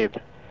 Kayfabe.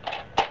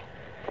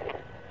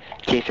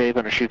 Kayfabe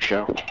on a shoot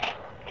show.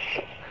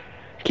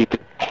 Keep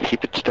it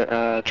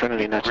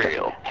Trinity, not Stephanie.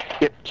 Real.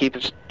 Yep, keep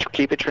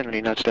it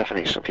Trinity, not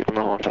Stephanie, so people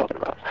know who I'm talking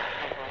about.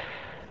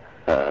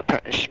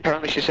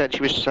 Apparently she said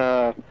she was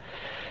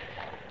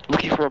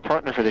looking for a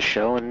partner for this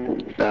show,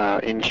 and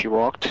in she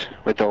walked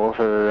with all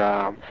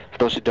her, for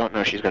those who don't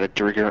know, she's got a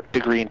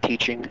degree in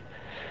teaching,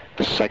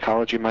 a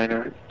psychology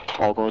minor,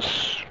 all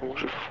those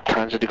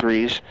kinds of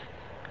degrees,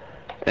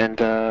 and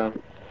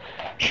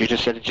she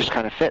just said it just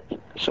kind of fit,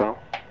 so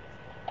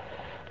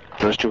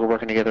those two were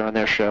working together on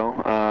their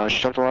show.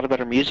 She talked a lot about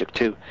her music,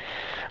 too.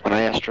 When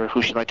I asked her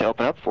who she'd like to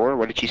open up for,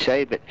 what did she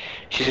say? But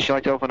she said she'd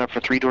like to open up for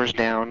Three Doors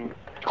Down,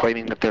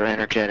 claiming that they're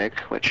energetic,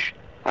 which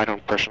I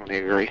don't personally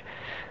agree.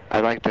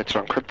 I like that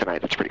song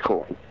Kryptonite. That's pretty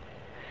cool.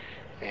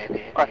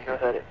 I've never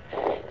heard it.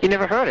 You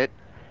never heard it?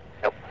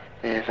 Nope.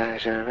 If I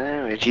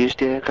should you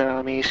still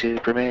call me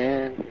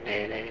Superman.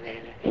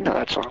 You know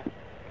that song.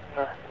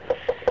 No.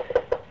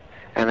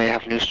 And they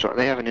have a new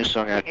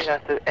song out. You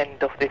have to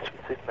end off this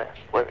with Superman,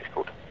 whatever it's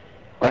called.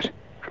 What?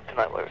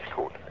 Kryptonite, whatever it's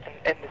called. And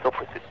end this off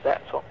with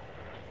that song.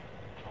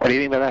 What do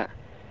you mean by that?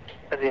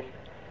 As in,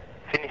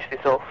 finish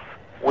this off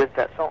with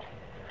that song,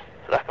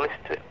 so that I can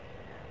listen to it.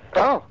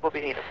 Oh.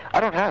 Bobby Heenan. I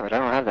don't have it. I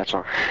don't have that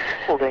song.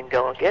 Well, then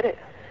go and get it.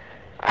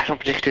 I don't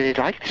particularly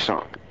like the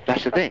song.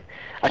 That's the thing.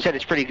 I said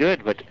it's pretty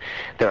good, but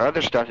their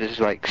other stuff is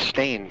like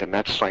Stained, and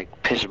that's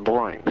like piss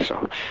boring.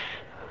 So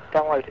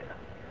Download it.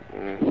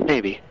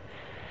 Maybe.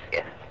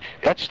 Yes.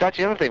 That's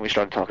the other thing we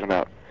started talking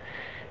about.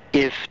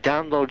 If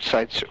download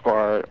sites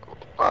are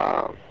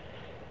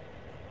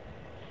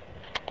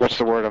what's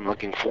the word I'm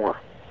looking for?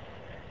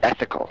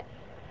 Ethical.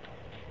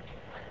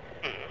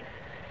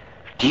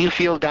 Do you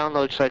feel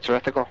download sites are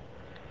ethical?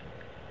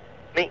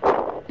 Me?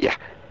 Yeah.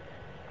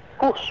 Of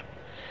course.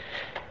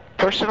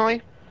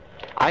 Personally,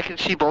 I can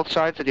see both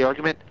sides of the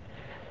argument,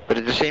 but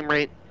at the same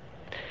rate,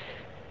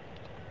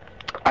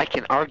 I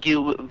can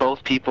argue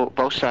both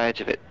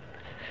sides of it.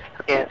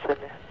 Yes.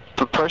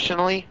 But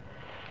personally,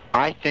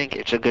 I think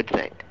it's a good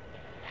thing.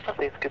 I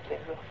think it's a good thing,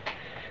 though.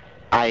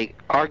 I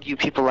argue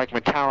people like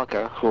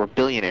Metallica, who are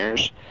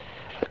billionaires,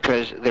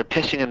 because they're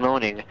pissing and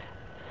moaning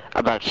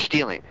about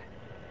stealing.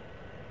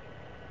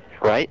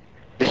 Right?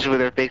 This is where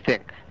their big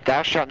thing.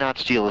 Thou shalt not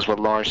steal is what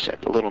Lars said,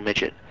 the little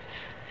midget.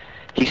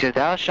 He said,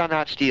 thou shalt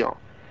not steal.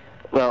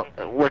 Well,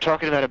 we're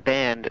talking about a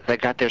band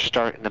that got their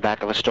start in the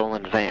back of a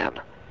stolen van.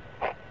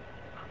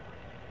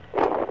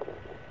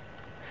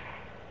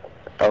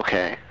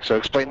 Okay, so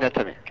explain that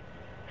to me.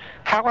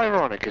 How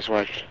ironic is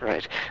what,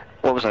 right.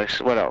 What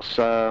else?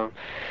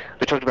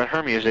 We talked about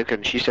her music,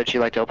 and she said she'd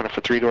like to open up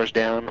for Three Doors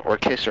Down or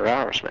Kiss or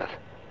Aerosmith.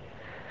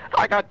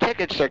 I got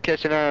tickets to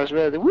Kiss and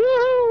Aerosmith.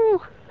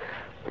 Woo!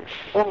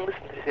 I want to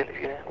listen to this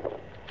interview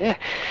now.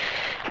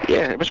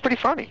 Yeah, it was pretty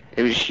funny.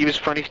 She was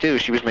funny too.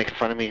 She was making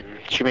fun of me, and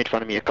she made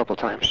fun of me a couple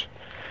times.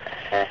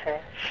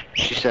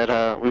 She said,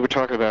 we were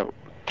talking about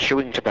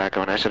chewing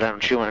tobacco, and I said, I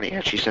don't chew any.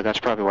 And she said, that's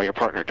probably why your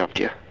partner dumped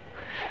you.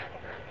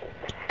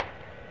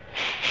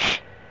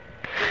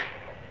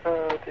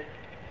 Oh dear.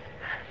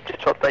 Just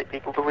to update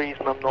people, the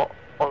reason I'm not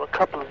on a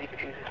couple of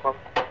interviews this month,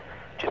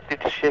 just due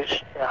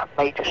to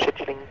major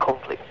scheduling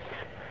conflicts,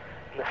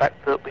 and the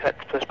fact that we've had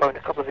to postpone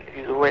a couple of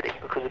interviews already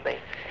because of me.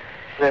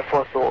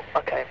 Therefore I thought,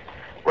 okay,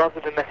 rather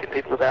than messing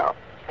people about,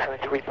 having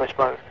to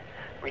repostpone,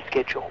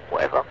 reschedule,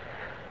 whatever.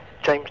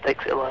 James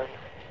takes it alone,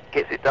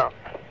 gets it done,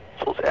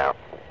 sorts it out.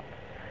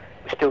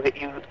 We still get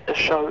you a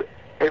show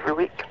every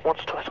week, once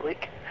or twice a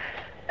week,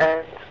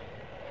 and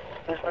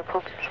there's no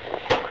problems.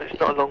 Because it's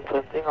not a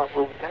long-term thing, I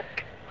will be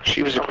back.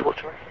 She was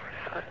unfortunately.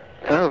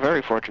 Oh,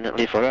 very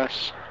fortunately for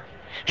us.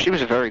 She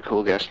was a very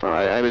cool guest.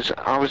 I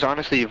was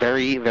honestly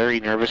very, very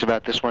nervous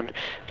about this one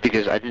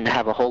because I didn't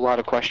have a whole lot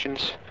of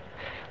questions.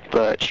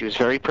 But she was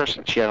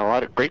she had a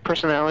lot of great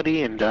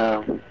personality and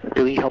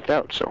really helped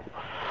out, so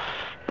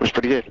it was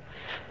pretty good.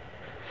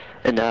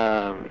 And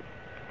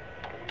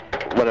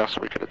what else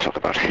are we going to talk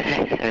about?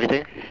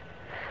 Anything?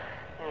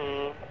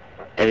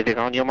 Anything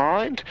on your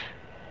mind?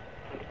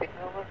 For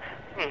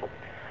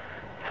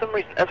some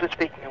reason, as we're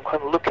speaking, I'm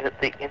kind of looking at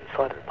the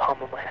inside of the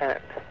palm of my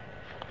hand.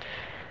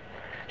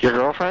 Your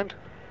girlfriend?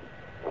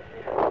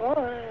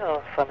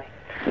 Oh, funny.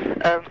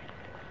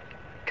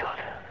 God,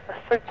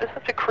 that's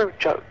such a crude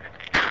joke.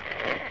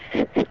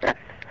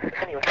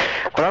 Anyway.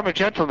 But I'm a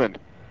gentleman.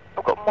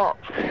 I've got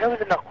marks. You know where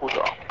the knuckles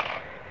are?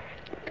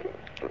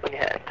 On your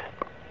hand?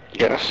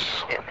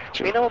 Yes. Yeah.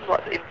 Well, you know on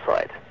like the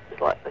inside,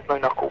 there's no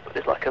knuckle, but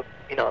there's like a,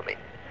 you know what I mean,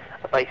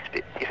 a base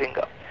bit to your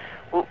finger.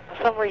 Well,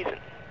 for some reason,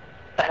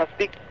 I have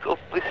big sort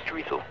of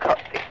blistery sort of cut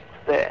things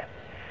there.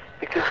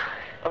 Because,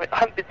 I mean, I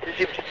haven't been to the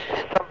gym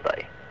since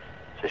Sunday,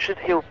 so it should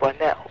have healed by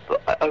now,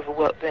 but I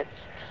overworked then.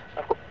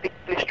 I've got big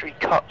blistery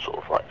cuts, sort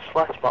of like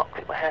slice marks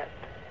in my hand.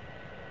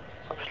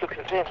 I'm just looking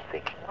at them and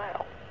thinking,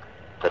 wow,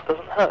 that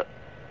doesn't hurt.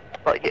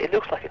 But yeah, it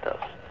looks like it does.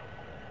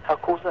 How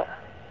cool is that?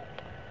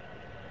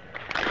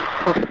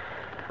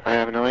 I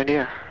have no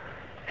idea.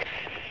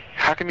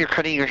 How come you're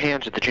cutting your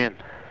hands at the gym?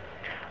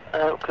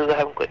 Because I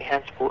haven't got any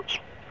hand sports.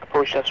 I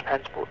probably should have some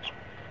hand sports.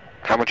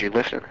 How much are you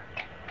lifting?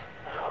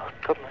 Oh,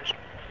 God knows.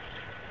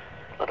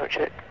 I don't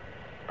check.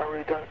 I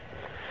really don't.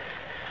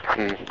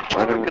 I'm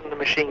not very good on the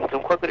machines.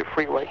 I'm quite good at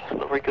free weights. I'm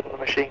not very good on the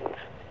machines.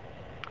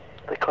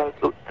 They kind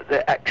of look,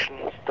 their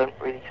actions don't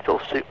really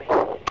sort of suit me.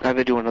 I've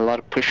been doing a lot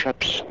of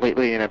push-ups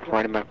lately, and I've been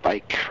riding my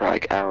bike for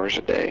like hours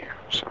a day.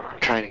 So I'm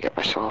trying to get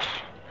myself.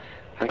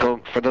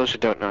 For those who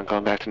don't know, I'm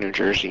going back to New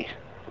Jersey,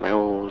 my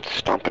old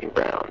stomping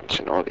grounds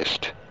in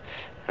August.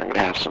 I'm going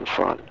to have some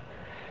fun.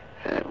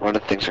 And one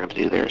of the things I'm going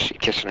to do there is see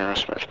Kiss and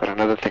Aerosmith. But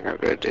another thing I'm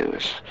going to do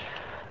is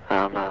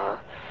I'm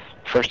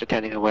first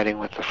attending a wedding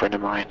with a friend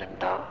of mine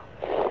and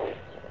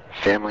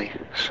family,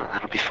 so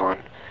that'll be fun.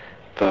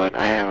 But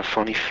I have a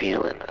funny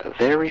feeling, a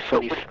very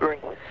funny.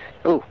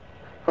 Oh,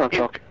 I'm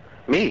talking.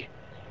 Me?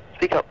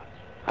 Speak up.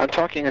 I'm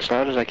talking as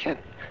loud as I can.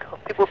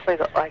 People say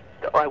that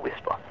I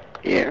whisper.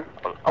 Yeah.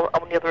 I'm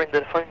on the other end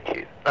of the phone to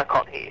you, and I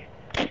can't hear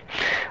you.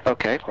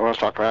 Okay, well, I'll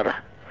talk louder.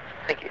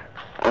 Thank you.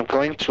 I'm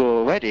going to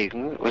a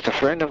wedding with a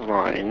friend of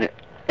mine,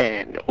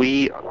 and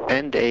be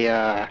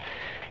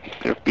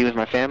with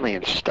my family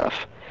and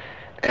stuff.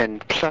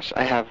 And plus,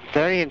 I have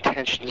very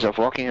intentions of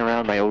walking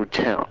around my old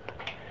town.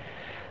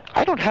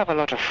 I don't have a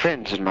lot of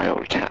friends in my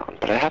old town,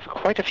 but I have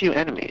quite a few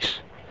enemies.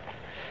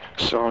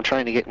 So I'm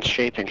trying to get in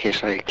shape in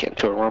case I get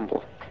into a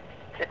rumble.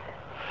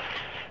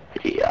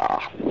 Yeah,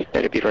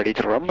 better be ready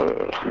to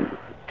rumble.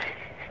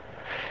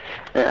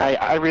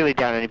 I really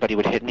doubt anybody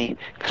would hit me,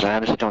 because I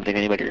honestly don't think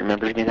anybody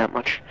remembers me that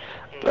much.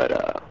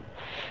 But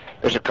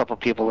there's a couple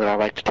people that I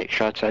like to take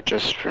shots at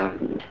just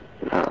from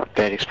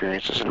bad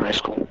experiences in high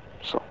school.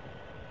 So.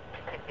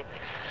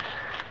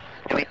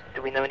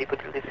 Do we know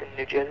anybody who lives in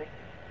New Jersey?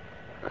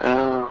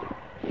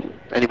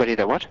 Anybody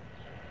that what?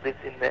 Lives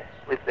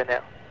there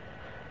now.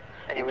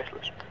 Any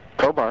wrestlers?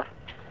 Crowbar.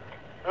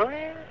 Oh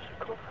yeah, that's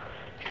cool.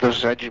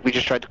 We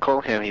just tried to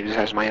call him. He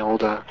has my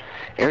old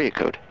area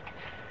code.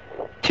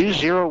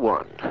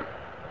 201.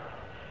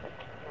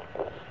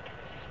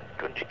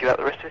 Couldn't you give out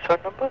the rest of his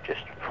phone number?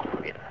 Just,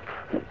 you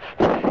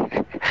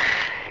know.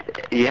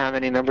 You have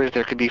any numbers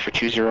there could be for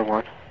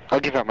 201? I'll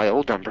give out my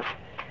old number.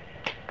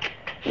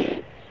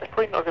 That's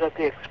probably not a good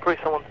idea. It's probably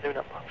someone's new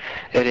number.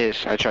 It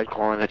is. I tried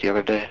calling it the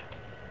other day.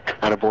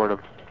 Out of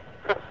boredom.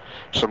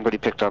 Somebody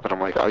picked up and I'm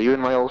like, are you in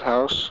my old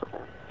house?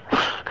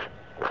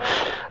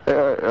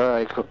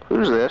 Like,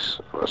 who's this?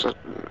 I said,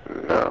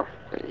 no,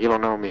 you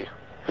don't know me.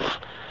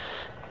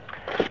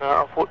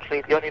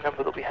 Unfortunately, the only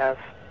number that we have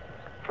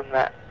from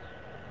that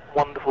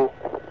wonderful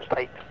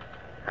state,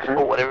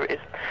 or whatever it is,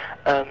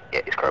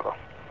 is Crowbar.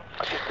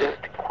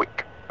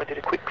 I did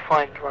a quick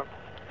find run.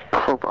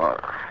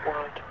 Crowbar.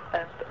 Word,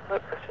 and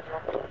nope, that's it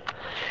wrong.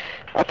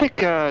 I think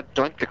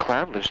Doink the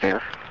Clown lives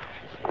there.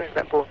 Where's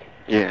that born?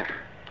 Yeah.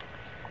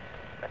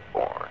 That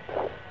born.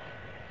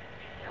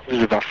 He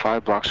lives about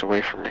 5 blocks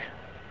away from me.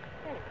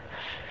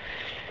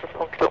 That's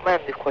one little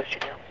man live close to you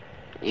now.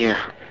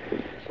 Yeah.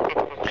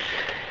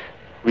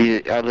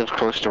 I live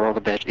close to all the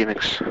bad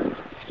gimmicks.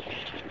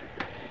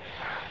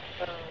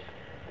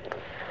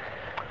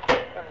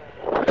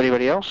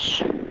 Anybody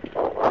else?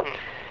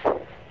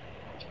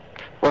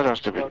 What else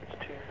did we?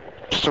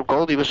 So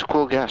Goldie was a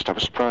cool guest. I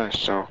was surprised.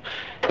 So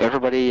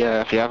everybody,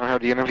 if you haven't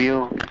heard the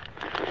interview,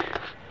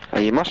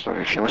 you must have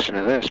if you listen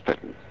to this. But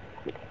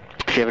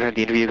if you haven't heard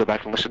the interview, go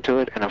back and listen to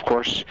it. And of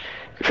course,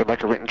 if you'd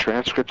like a written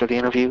transcript of the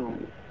interview,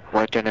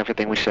 write down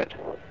everything we said.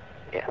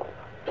 Yeah.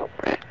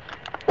 Right.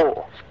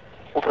 Or,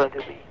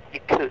 alternatively, you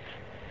could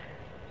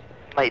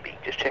maybe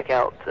just check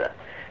out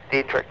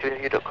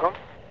theinteractiveinterview.com.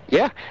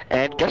 Yeah,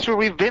 and guess where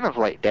we've been of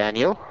late,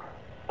 Daniel?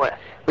 Where?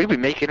 We've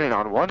been making it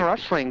on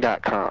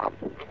OneWrestling.com.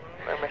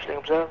 And Wrestling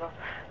Observer,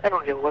 and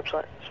on the other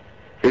websites.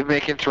 We've been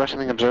making it to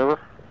Wrestling Observer?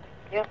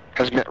 Yeah.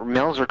 Has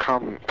Melzer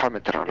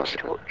commented on us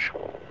yet? Watch.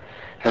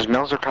 Has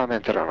Melzer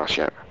commented on us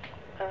yet?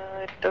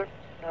 I don't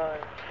know.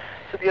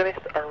 To be honest,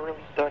 I really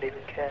don't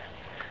even care.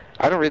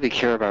 I don't really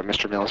care about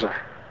Mr. Melzer.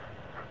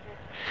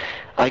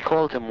 I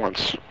called him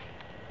once.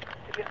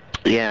 Did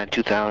you? Yeah, in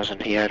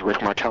 2000, he had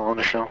Rick Martel on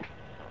the show.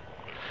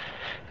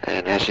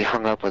 And as he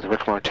hung up with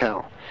Rick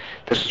Martel,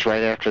 this was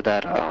right after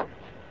that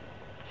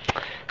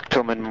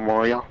Tillman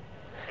Memorial,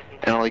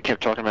 and all he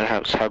kept talking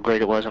about how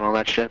great it was and all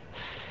that shit.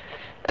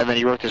 And then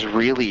he wrote this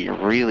really,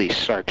 really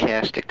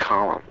sarcastic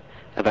column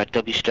about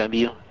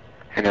WCW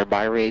and their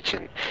buy rates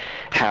and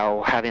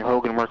how having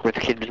Hogan work with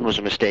Kidman was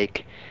a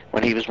mistake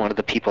when he was one of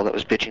the people that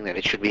was bitching that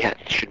it should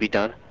be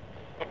done.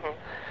 Mm-hmm.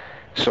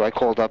 So I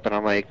called up and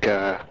I'm like,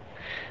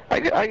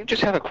 I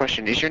just have a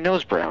question. Is your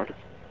nose brown?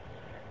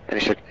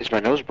 And he said, is my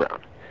nose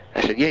brown?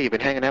 I said, yeah, you've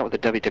been hanging out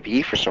with the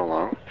WWE for so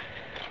long.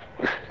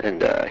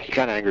 And he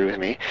got angry with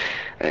me,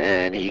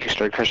 and he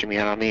started cursing me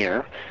out on the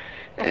air.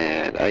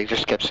 And I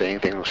just kept saying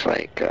things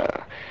like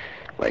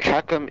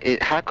how come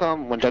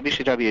when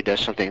WCW does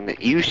something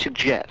that you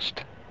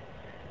suggest,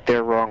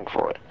 they're wrong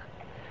for it,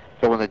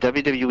 but when the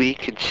WWE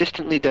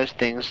consistently does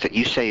things that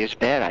you say is a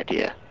bad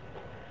idea,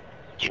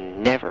 you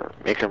never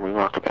make a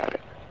remark about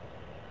it.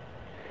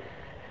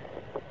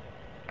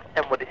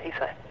 And what did he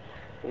say?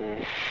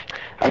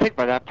 I think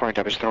by that point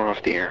I was thrown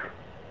off the air.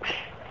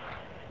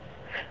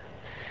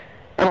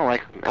 I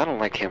don't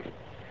like him.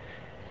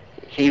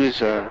 He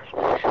was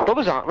what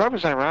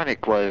was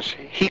ironic was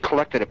he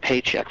collected a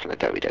paycheck from the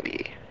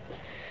WWE.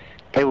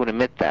 They wouldn't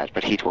admit that,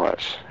 but he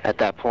was, at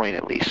that point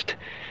at least.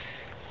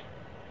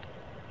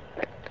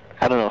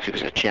 I don't know if he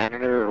was a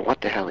janitor or what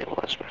the hell he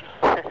was,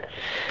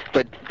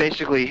 but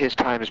basically his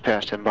time has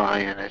passed him by,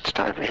 and it's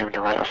time for him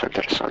to ride off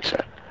into the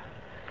sunset.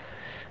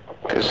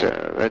 Because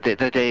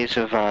the days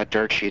of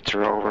dirt sheets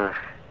are over.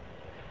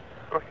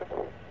 Okay.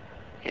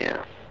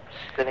 Yeah.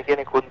 Then again,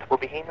 according to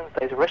Bobby Heenan,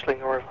 the days of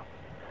wrestling are over.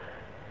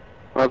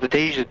 Well, the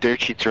days of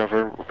dirt sheets are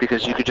over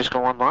because you could just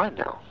go online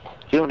now.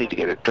 You don't need to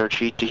get a dirt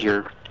sheet to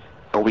hear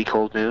a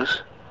week-old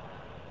news.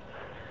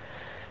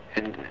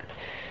 And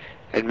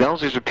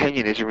Melzer's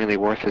opinion isn't really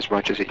worth as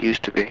much as it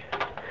used to be.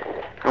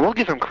 I will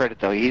give him credit,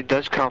 though. He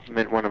does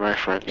compliment one of my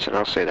friends, and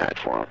I'll say that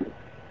for him.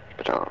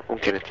 But we'll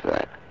get into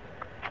that.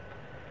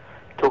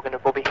 Talking to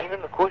Bobby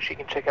Heenan, of course, you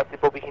can check out the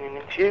Bobby Heenan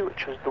interview,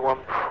 which was the one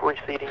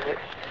preceding this,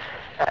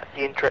 at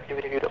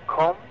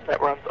theinteractiveinterview.com. That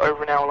runs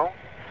over an hour long.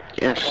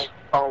 Yes.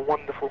 A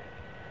wonderful,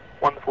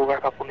 wonderful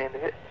wrap-up on the end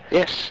of it.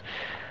 Yes.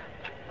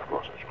 Of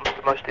course, it's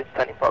the most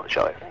entertaining part of the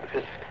show,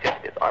 because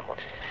I'm on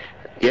it.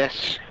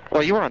 Yes.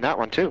 Well, you were on that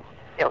one, too.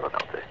 Yeah, I was on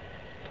that too.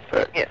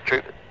 But, yeah,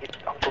 true, but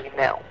I'm talking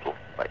now, so,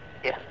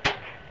 yeah.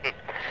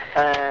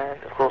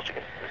 And, of course,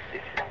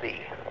 this is the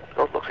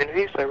Goldylocks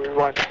interview, so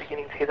rewind to the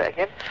beginning to hear that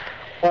again.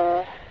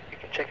 Or you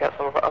can check out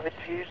some of our other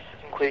interviews,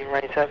 including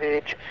Randy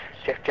Savage,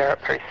 Jeff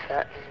Jarrett, Perry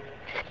Saturn,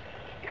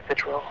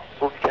 etc.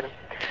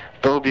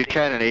 Bill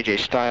Buchanan, AJ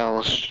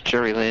Styles,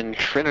 Jerry Lynn,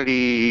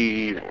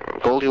 Trinity,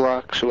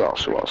 Goldylocks, who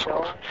else?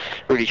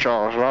 Rudy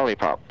Charles,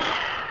 Lollipop.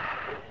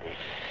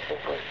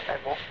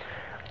 And more.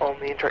 On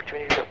the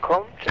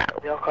interactiveinterview.com, check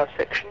out the archive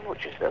section,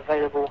 which is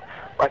available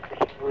by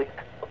clicking the link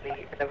on the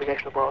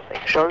navigational bar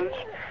saying shows,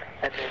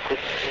 and then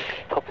clicking the link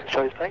at the top of the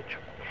shows page.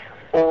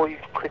 Or you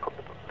can click on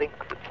the link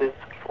that says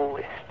full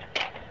list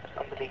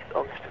underneath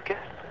our list of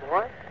guests on the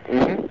right.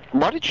 Mm-hmm.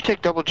 Why did you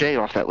take Double J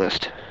off that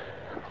list?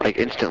 Like,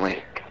 instantly?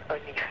 You can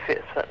only fit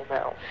a certain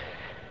amount.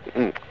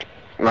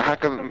 Well, how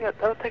come... Have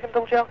you taken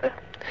Double J out there?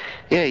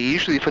 Yeah, you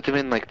usually put them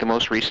in, like, the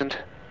most recent.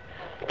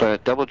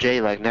 But Double J,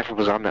 like, never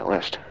was on that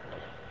list.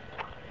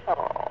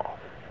 Oh,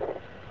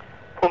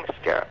 poor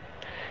Mr. Jarrett.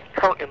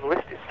 Currently on the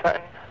list is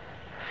Saturn,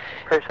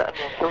 Perry Saturn,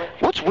 Ron Killing,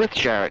 What's with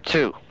Jarrett,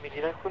 too?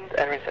 Midian Oakland,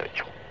 and Randy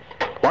Savage.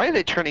 Why are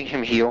they turning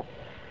him heel?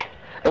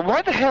 And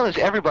why the hell is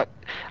everybody...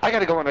 I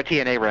gotta go on a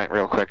TNA rant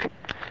real quick.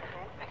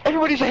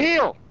 Everybody's a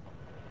heel!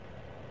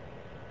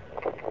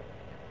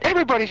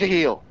 Everybody's a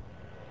heel!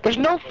 There's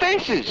no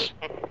faces!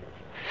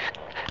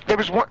 There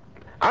was one...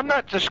 I'm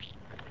not just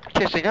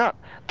kissing up.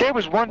 There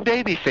was one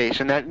baby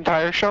face in that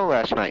entire show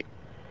last night.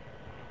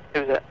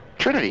 Who's that?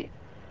 Trinity.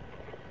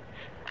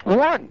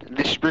 One.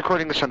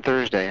 Recording this on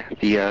Thursday,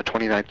 the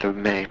 29th of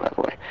May, by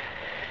the way.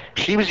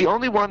 She was the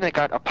only one that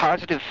got a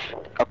positive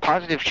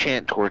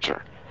chant towards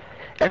her.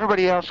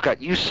 Everybody else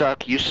got, you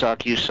suck, you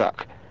suck, you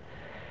suck.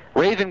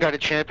 Raven got a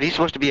chant, but he's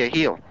supposed to be a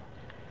heel.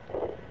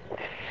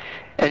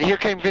 And here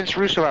came Vince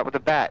Russo out with a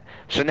bat.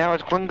 So now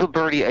it's Glenn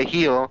Gilberti a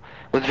heel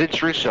with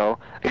Vince Russo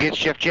against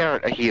Jeff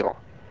Jarrett a heel.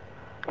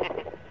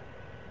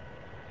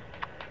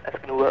 That's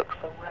going to work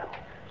so well.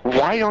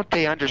 Why don't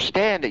they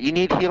understand that you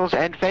need heels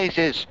and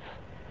faces?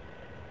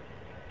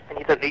 And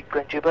you don't need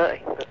Glenn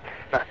Gilberti,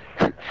 but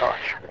no,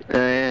 gosh.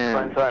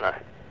 Inferno.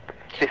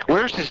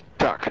 Where's his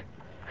duck?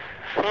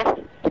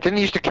 Didn't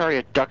he used to carry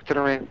a duck to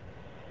the ring?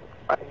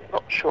 I'm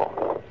not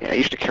sure. Yeah, he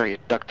used to carry a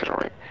duck to the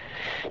ring.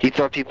 He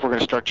thought people were going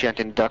to start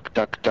chanting duck,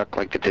 duck, duck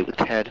like they did with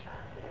Ted.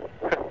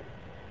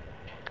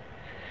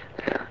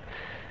 Yeah.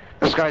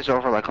 This guy's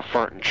over like a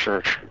fart in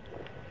church.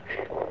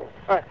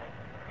 Right.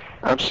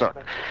 I'm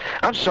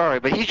sorry,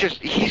 but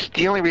he's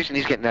the only reason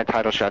he's getting that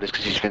title shot is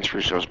because he's Vince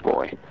Russo's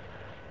boy.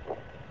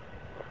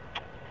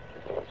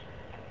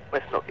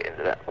 Let's not get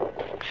into that.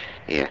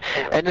 Yeah.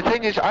 And the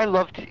thing is, I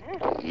love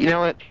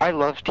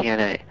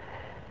TNA.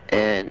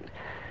 And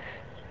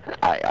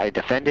I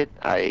defend it.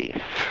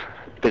 I've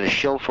been a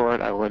shill for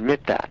it. I will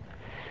admit that.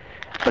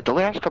 But the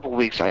last couple of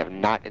weeks, I have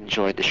not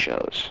enjoyed the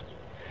shows.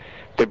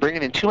 They're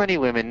bringing in too many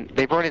women.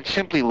 They brought in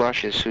Simply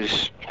Luscious,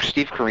 who's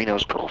Steve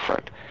Carino's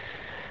girlfriend.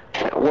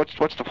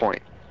 What's the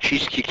point? She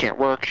can't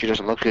work. She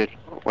doesn't look good.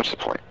 What's the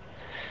point?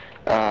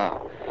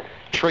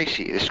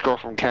 Tracy, this girl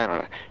from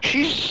Canada,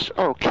 she's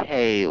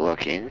okay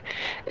looking,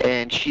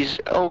 and she's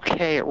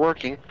okay at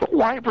working, but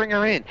why bring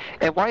her in?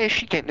 And why is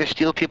she getting to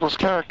steal people's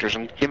characters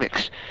and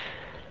gimmicks?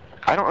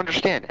 I don't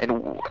understand,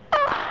 and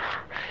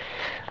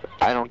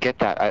I don't get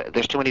that.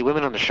 There's too many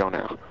women on the show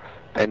now,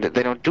 and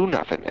they don't do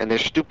nothing, and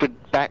there's stupid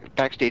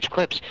backstage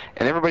clips,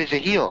 and everybody's a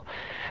heel.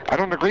 I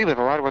don't agree with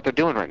a lot of what they're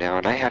doing right now,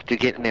 and I have to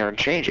get in there and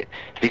change it,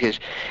 because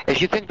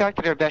if you think back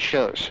to their best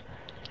shows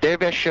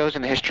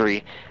in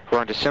history were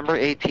on December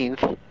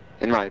 18th,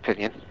 in my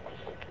opinion,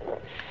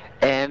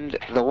 and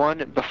the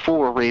one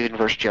before Raven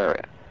vs.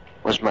 Jarrett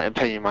was, my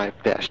opinion, my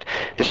best.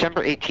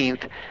 December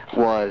 18th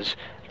was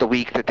the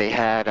week that they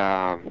had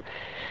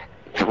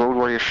the Road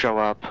Warriors show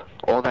up,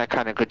 all that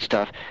kind of good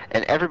stuff,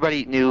 and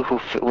everybody knew who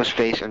was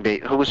face and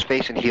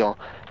heel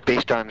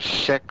based on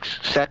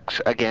sex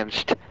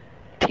against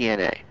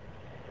TNA.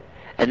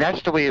 And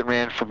that's the way it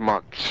ran for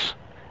months.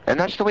 And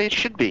that's the way it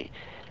should be.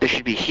 There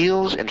should be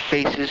heels and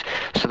faces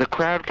so the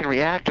crowd can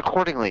react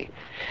accordingly.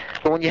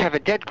 But when you have a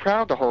dead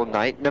crowd the whole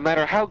night, no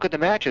matter how good the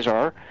matches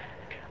are,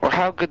 or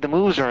how good the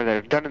moves are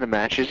that are done in the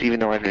matches, even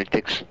though I didn't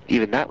think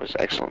even that was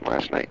excellent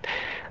last night,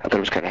 I thought it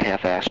was kind of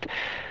half-assed,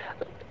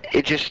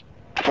 it just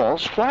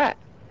falls flat.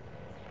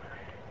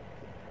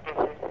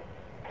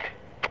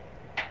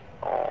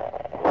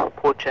 Oh,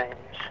 poor James.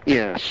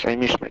 Yes, I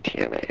miss my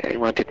TNA. I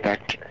want it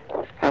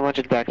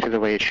back to the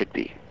way it should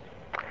be.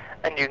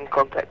 And you can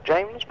contact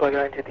James by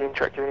going to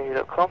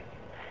theinteractiveinterview.com,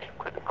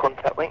 click the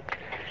contact link,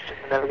 it's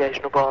in the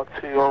navigational bar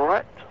to your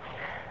right,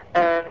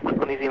 and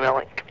click on his email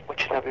link,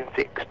 which has now been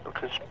fixed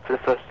because for the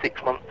first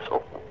 6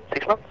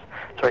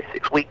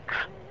 weeks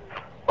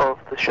of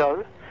the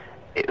show,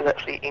 it was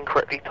actually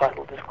incorrectly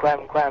titled as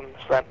Glam Glam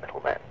Slam Metal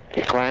Man.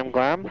 Glam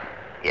Glam?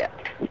 Yeah.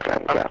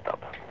 Glam Glam.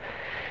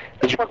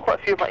 That's why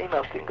quite a few of my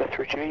emails didn't go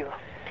through to you either.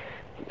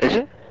 Is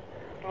it?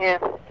 Yeah,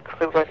 because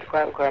they were going to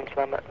Glam Glam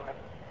Slam Metal Man.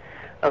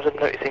 I was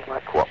noticing,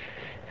 like, what?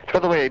 By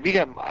the way,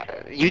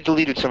 you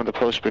deleted some of the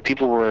posts, but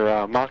people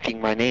were mocking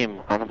my name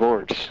on the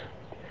boards.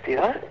 Did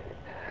I?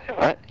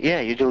 What?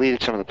 Yeah, you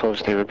deleted some of the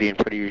posts. They were being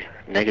pretty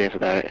negative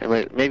about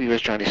it. Maybe it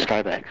was Johnny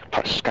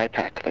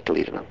Skypack that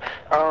deleted them.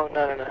 Oh,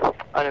 no.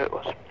 I know it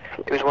was.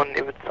 It was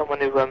someone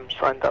who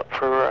signed up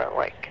for,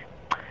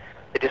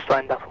 they just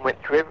signed up and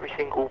went through every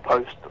single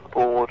post on the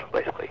board,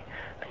 basically,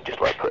 and just,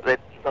 put their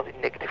nothing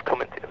negative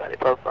commenting about it,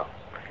 blah, blah.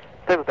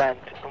 They were banned,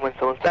 and when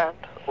someone's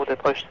banned, all their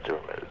posts are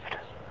removed.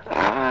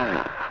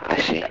 Ah, I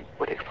see. That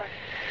would explain.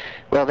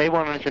 Well, they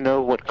wanted to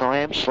know what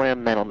Glam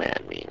Slam Metal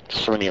Man means,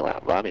 so let me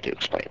allow me to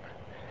explain.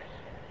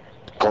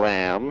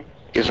 Glam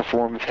is a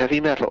form of heavy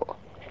metal.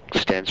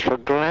 Stands for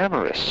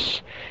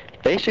glamorous.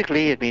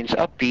 Basically, it means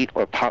upbeat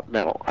or pop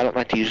metal. I don't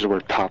like to use the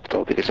word pop,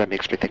 though, because that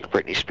makes me think of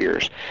Britney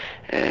Spears,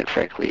 and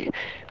frankly,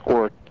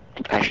 or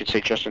I should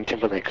say Justin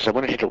Timberlake, because I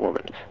want to hit a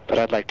woman, but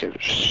I'd like to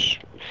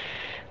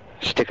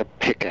stick a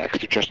pickaxe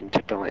to Justin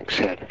Timberlake's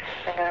head.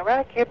 I'm gonna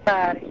rock your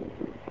body,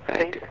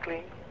 Right.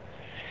 basically.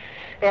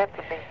 That's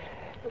the thing.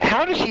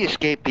 How does he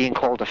escape being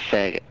called a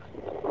faggot?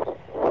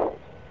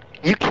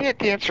 You can't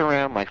dance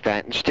around like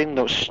that and sing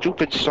those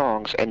stupid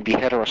songs and be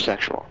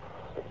heterosexual.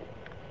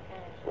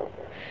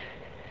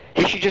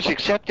 He should just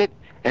accept it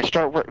and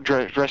start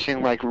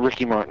dressing like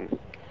Ricky Martin.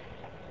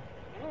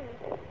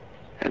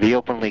 And be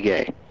openly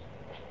gay.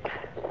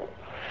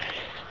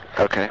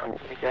 Okay.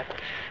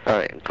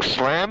 Alright,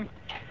 Slam.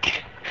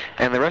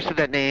 And the rest of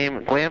that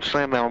name, Glam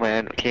Slam Metal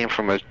Man, came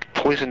from a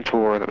Poison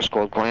tour that was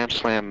called Glam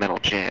Slam Metal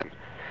Jam.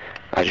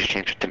 I just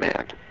changed it to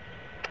Man.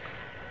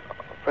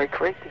 Very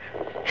creative.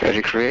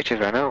 Very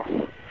creative, I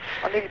know.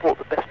 I nearly bought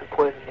the best of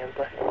Poison the other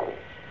day.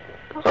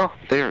 Oh,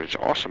 there, it's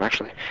awesome,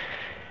 actually.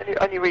 And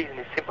the only reason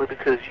is simply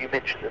because you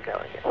mentioned them now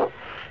and again.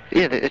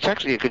 Yeah, it's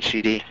actually a good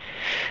CD.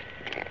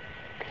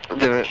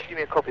 Give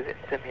me a copy of it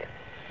and send me it.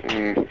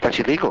 That's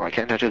illegal, I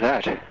can't do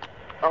that.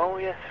 Oh,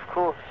 yes, of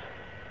course.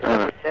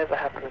 That would never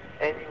happen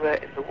anywhere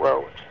in the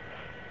world.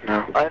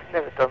 No. I've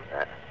never done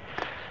that.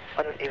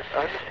 I don't even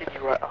own a CD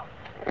writer.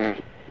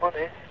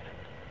 Honest.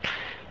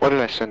 What did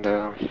I send?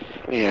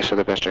 Yeah, so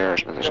the best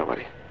Irishman to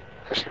somebody.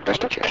 That's the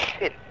best I can.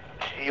 Tin.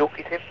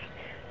 Yorkie tin.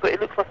 But it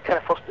looks like a can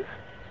of Foster's.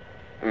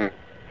 Mm.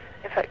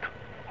 In fact,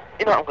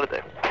 you know what I'm going to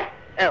do?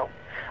 Now,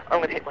 I'm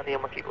going to hit my knee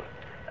on my keyboard.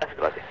 That's a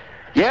good idea.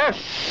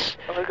 Yes!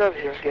 I'm going to go over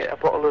here and get a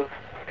bottle of...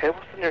 Okay,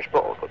 what's the nearest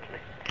bottle I've got to me?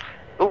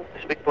 Oh,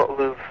 this big bottle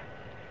of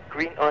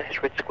green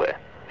ice red square.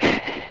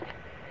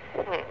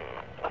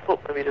 I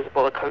thought maybe there's a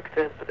bottle of Coke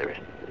there, but there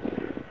isn't.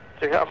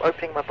 So yeah, I'm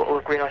opening my bottle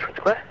of green ice red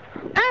square.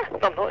 No,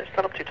 I'm not. It's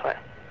done up too tight.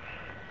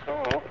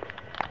 Oh. Do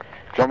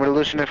you want me to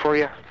loosen it for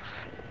you?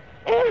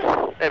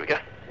 There we go.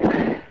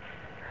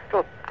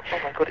 God, oh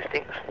my god, it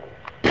stinks.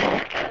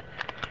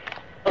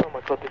 Oh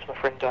my god, this is my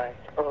friend dying.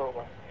 Oh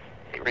my,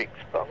 it reeks.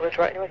 But I'm going to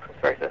try it anyway because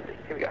I'm very thirsty.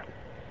 Here we go.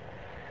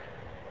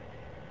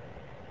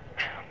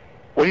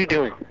 What are you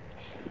doing?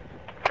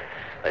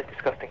 That's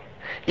disgusting.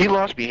 You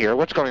lost me here.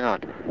 What's going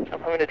on?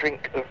 I'm having a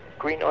drink of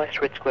green ice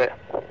red square.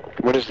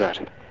 What is that?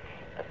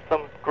 That's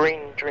some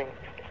green drink.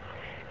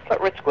 It's like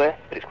red square,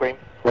 but it's green.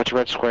 What's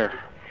Red Square?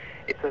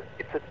 It's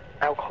an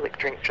alcoholic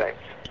drink, James.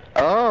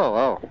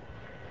 Oh.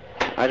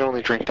 I'd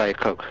only drink Diet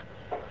Coke.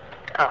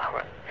 Ah,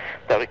 right.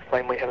 That would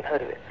explain why you haven't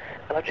heard of it.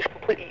 And I've just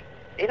completely...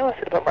 You know I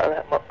said about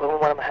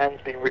one of my hands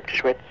being ripped to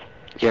shreds?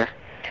 Yeah.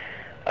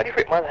 I just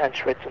ripped my other hand to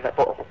shreds in that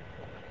bottle.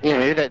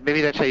 Yeah,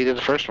 maybe that's how you did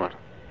the first one.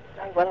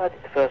 No, when I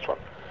did the first one.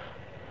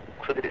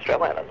 Because I did it straight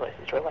away, and I was like,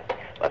 straight away.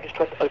 But I've just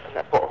tried to open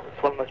that bottle.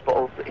 It's one of those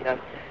bottles that, you know,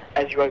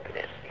 as you open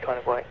it, you kind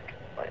of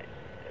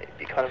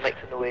it kind of makes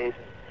a noise,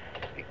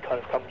 and it kind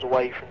of comes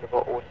away from the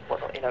bottle and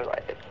whatnot, you know,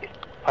 like, it's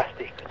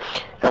plastic.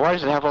 Now why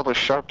does it have all those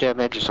sharp damn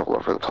edges all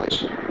over the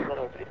place? I don't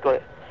know, but it's got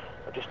it.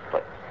 I just,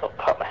 like, not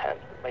cut my hand,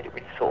 but made it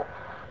really sore.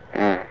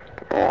 Oh.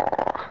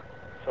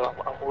 So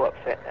I'm all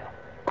upset now.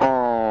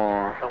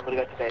 Oh. So I'm going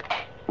to go to bed.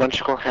 Why don't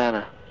you call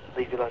Hannah?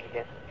 Leave you alone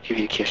again. Give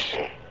you a kiss.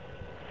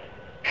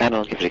 Hannah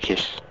will give you a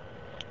kiss.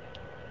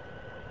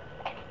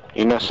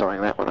 You're not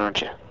selling that one,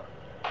 aren't you?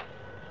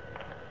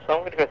 So I'm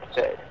going to go to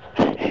bed.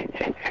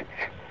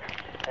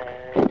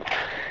 And...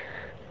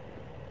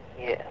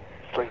 yeah,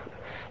 sleep.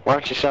 Why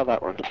don't you sell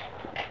that one? So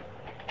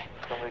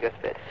I'm going to go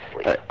to bed.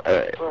 Sleep.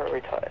 Alright.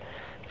 Very tired.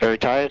 Very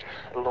tired?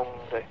 A long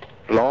day.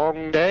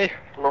 Long day?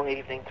 Long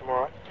evening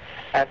tomorrow.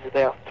 And the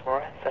day after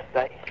tomorrow,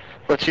 Saturday.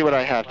 Let's see what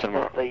I have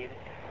tomorrow. Saturday evening.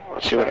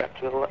 Let's see what I...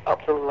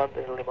 Up to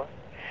London limo.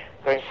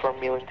 Going for a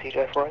meal in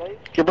TJ Fridays.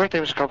 Your birthday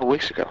was a couple of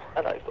weeks ago.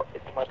 I know, but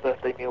it's my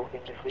birthday meal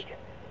thing this weekend.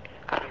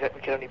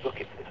 We can only book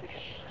it for this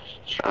weekend.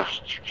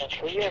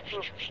 So yeah,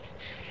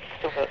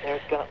 still out there,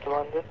 going up to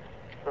London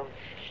from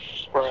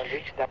where I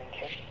live, down in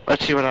Kent.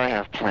 Let's see what I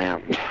have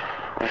planned.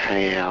 I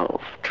have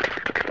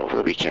over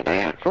the weekend.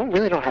 I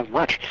really don't have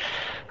much.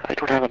 I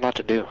don't have a lot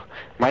to do.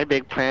 My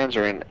big plans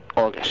are in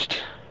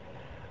August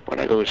when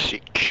I go to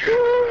see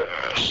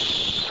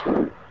Kiss.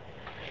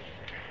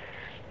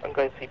 I'm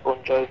going to see Bon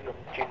Jovi on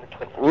June the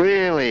 20th.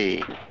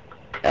 Really?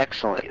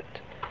 Excellent.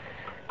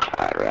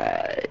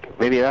 Alright.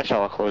 Maybe that's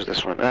how I'll close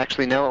this one.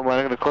 Actually, no, what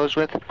I'm going to close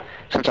with,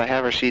 since I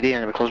have her CD,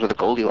 I'm going to close with a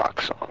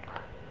Goldylocks song.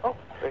 Oh,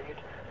 very good.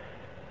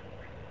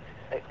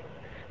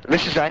 Excellent.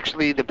 This is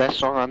actually the best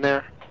song on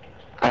there.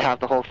 I have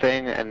the whole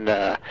thing, and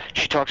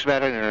she talks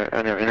about it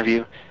in her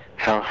interview,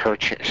 how her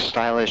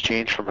style has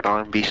changed from an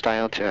R&B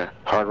style to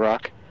hard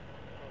rock.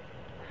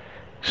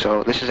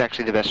 So this is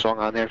actually the best song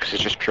on there, because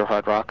it's just pure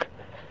hard rock.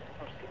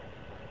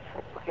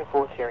 Looking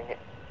forward to hearing it.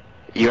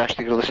 You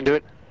actually going to listen to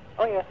it?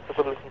 Oh yeah, I've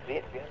got to listen to the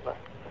interview, haven't I?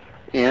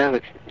 Yeah,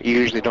 but you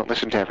usually don't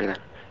listen to everything.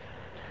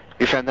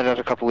 You found that out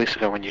a couple weeks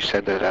ago when you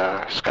said that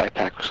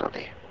Skypack was on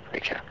the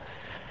recap.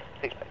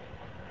 Six-pack.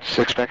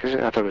 Six-pack, is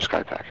it? I thought it was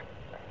Skypack.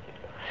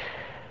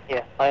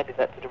 Yeah, I added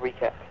that to the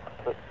recap.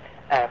 But,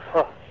 and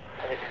plus,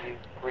 an interview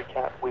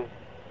recap with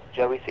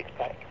Joey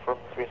Six-pack from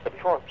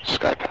 3SW Forums.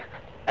 Skypack.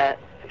 And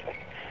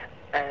Six-pack.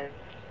 And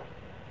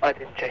I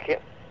didn't check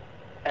it.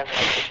 And I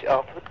checked it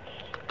afterwards.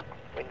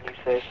 When you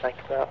said saying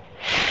about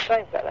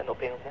that not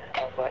being on there,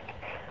 I was like,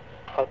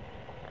 oh.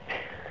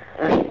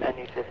 And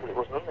you said that it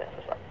wasn't on there.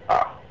 So I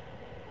was like,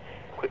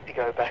 quickly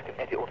go back and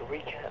edit all the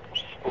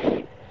recaps.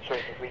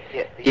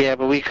 Yeah,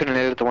 but we couldn't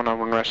edit the one on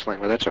One Wrestling,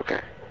 but that's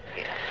okay.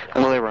 Yeah. I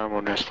know they were on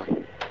One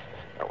Wrestling.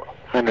 Oh well.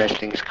 One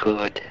Wrestling's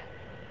good.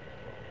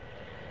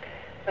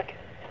 Okay.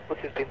 This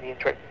has been the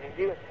interactive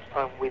interview, and this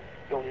time with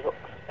Goldylocks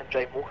and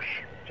James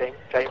Walsh. James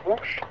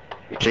Walsh?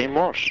 James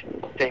Walsh.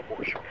 James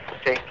Walsh.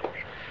 James Walsh.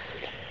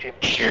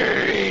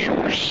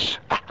 James.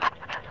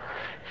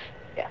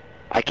 Yeah.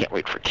 I can't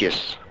wait for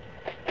Kiss.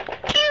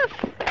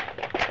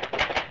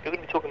 You're going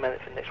to be talking about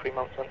it for the next 3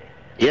 months, aren't you?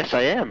 Yes,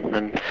 I am.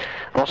 And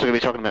I'm also going to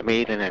be talking about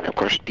Maiden and, of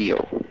course,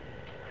 Dio.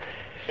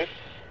 Who?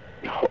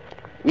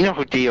 You know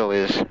who Dio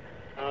is?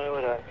 No,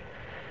 I don't.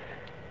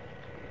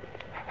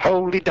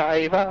 Holy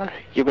diver,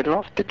 you've been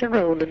lost in the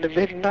road in the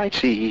midnight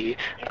sea.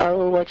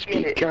 Oh, what's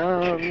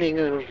becoming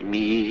of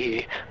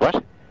me?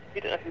 What?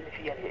 You don't know who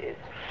Missy Elliott is?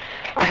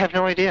 I have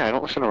no idea. I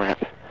don't listen to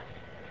rap.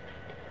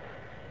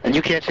 And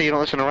you can't say you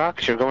don't listen to rock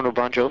because you're going to a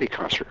Bon Jovi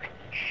concert.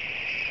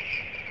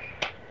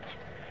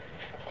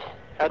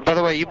 By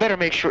the way, you better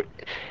make sure...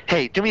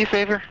 Hey, do me a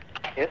favor.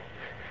 Yes?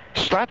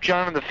 Slap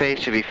John in the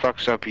face if he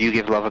fucks up You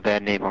Give Love a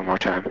Bad Name one more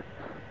time.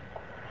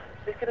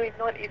 There's going to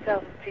be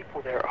 90,000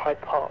 people there at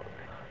Hyde Park.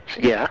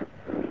 Yeah?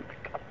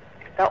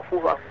 If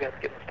doubtful that I'm going to be able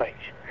to get on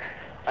stage.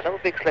 I know I'm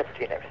a big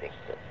celebrity and everything,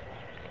 but...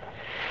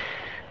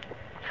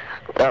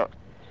 Well,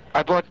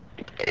 I bought,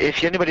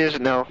 if anybody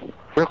doesn't know,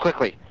 real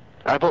quickly,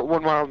 I bought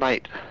One Wild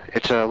Night.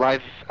 It's a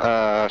live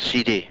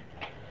CD.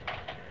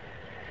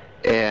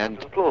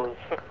 And... Applause.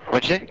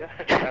 What'd you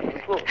say?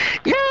 Applause.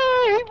 Yeah,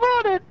 he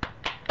bought it!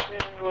 Yeah,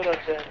 well done,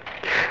 Dan.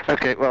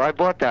 Okay, well, I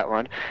bought that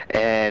one,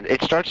 and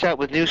it starts out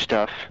with new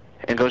stuff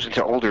and goes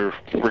into older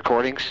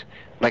recordings.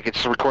 Like,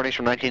 it's recordings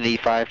from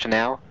 1985 to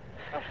now.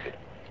 That's good.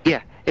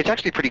 Yeah, it's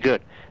actually pretty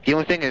good. The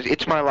only thing is,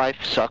 It's My Life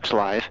sucks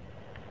live,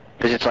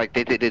 because it's like,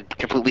 they did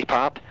completely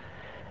pop.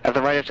 And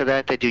then right after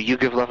that, they do You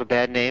Give Love a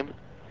Bad Name,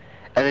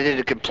 and they did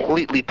it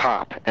completely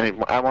pop,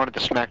 and I wanted to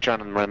smack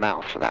John in my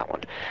mouth for that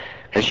one.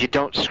 Because you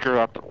don't screw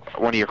up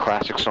one of your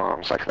classic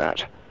songs like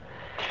that.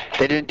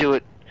 They didn't do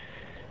it,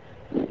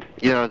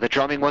 you know, the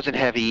drumming wasn't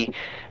heavy,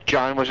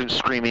 John wasn't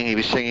screaming, he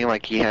was singing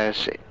like he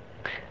has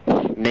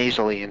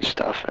nasally and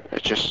stuff.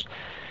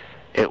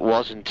 It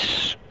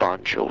wasn't Bon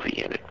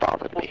Jovi, and it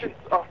bothered Well, me. since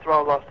after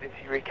our last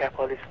interview recap,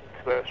 I listened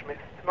to Aerosmith.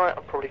 Tonight,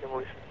 I'm probably going to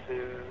listen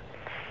to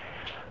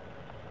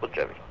Bon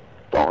Jovi.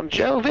 Bon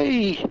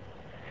Jovi!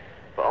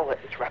 But I'll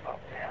let this wrap up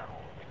now.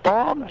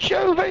 Bon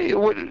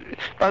Jovi!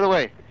 By the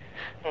way,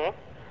 Hmm?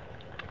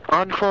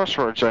 on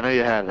Crossroads, I know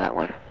you have that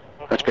one.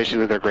 That's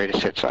basically their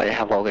greatest hits. I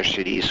have all their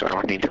CDs, so I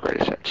don't need the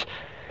greatest hits.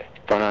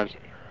 But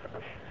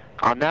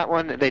on that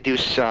one, they do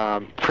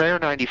some Prayer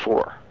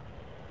 94.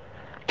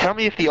 Tell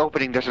me if the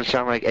opening doesn't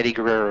sound like Eddie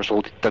Guerrero's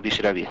old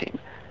WCW theme.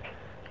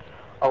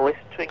 I'll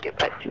listen to it and get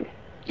back to you.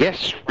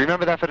 Yes,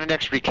 remember that for the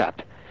next recap.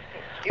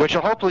 Which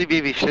will hopefully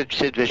be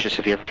Sid Vicious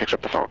if he ever picks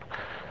up the phone.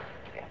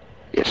 Yeah.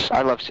 Yes,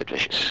 I love Sid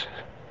Vicious.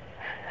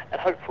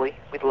 And hopefully,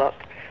 with luck,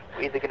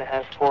 we're either going to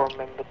have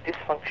four-member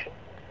Dysfunction,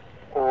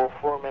 or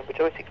four-member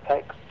Joy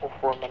Six-Pack, or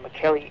four-member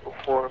Kelly, or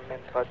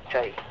four-member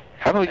Jay.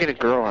 How about we get a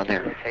girl on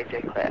there? Okay,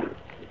 Jay Claire.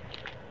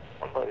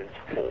 One of those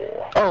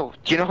four. Oh,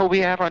 do you know who we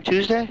have on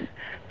Tuesday?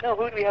 No,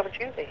 who do we have on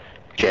Tuesday?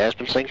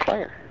 Jasmine St.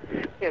 Clair.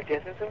 We have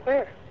Jasmine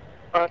Sinclair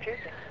on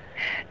Tuesday.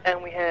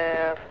 And we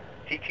have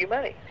GQ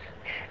Money.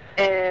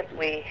 And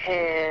we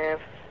have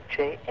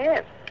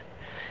J.N.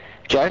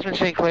 Jasmine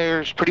St.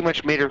 Clair's pretty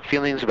much made her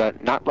feelings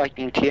about not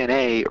liking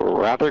TNA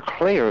rather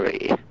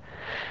clearly.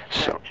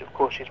 So, And of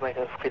course, she's made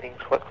her feelings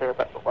quite clear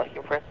about not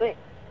liking Francine.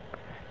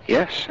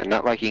 yes, and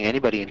not liking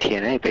anybody in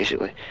TNA,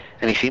 basically.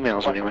 Any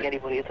females, Not liking anyway.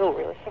 anybody at all,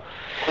 really.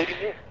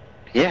 Including you.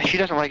 Yeah, she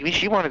doesn't like me.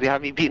 She wanted to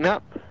have me beaten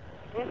up.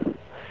 Hmm?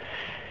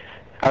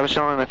 I was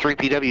selling a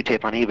 3PW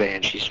tape on eBay,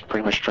 and she's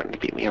pretty much trying to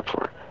beat me up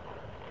for it.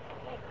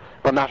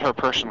 Well, not her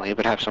personally,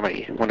 but have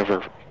somebody, one of her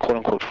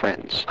quote-unquote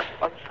friends.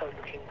 I'm so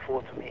looking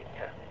forward to meeting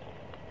her.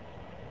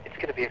 It's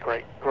going to be a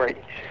great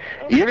issue.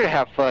 You're going to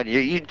have fun.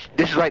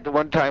 This is like the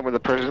one time where the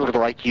person's going to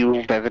like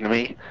you better than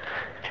me.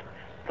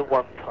 The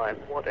one time,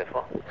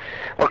 whatever.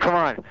 Well, come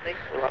on. Thanks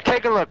a lot.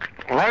 Take a look.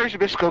 Larry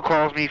Zabisco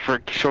calls me for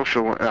a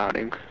social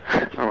outing.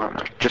 Oh, I'm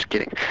just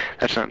kidding.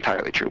 That's not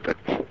entirely true, but,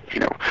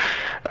 you know.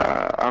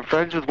 I'm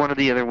friends with one of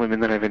the other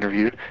women that I've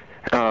interviewed.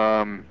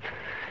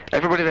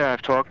 Everybody that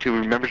I've talked to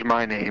remembers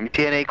my name.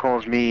 TNA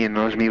calls me and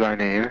knows me by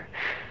name.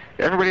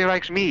 Everybody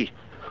likes me.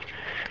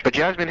 But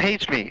Jasmine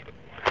hates me.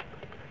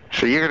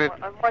 So you're going to...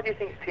 And why do you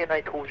think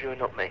TNA calls you and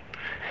not me?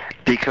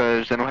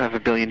 Because they don't have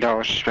 $1 billion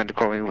to spend to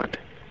call England.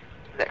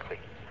 Exactly.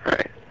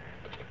 Right.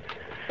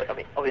 But, I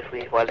mean,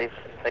 obviously, if I lived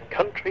in the same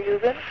country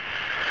as them,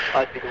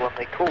 I'd be the one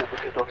they call,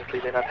 because obviously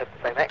then I'd have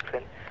the same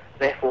accent.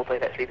 Therefore,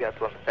 they'd actually be able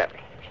to understand me.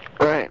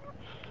 Right.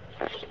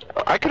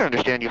 I can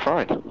understand you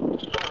fine. You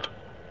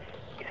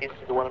seem to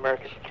be the one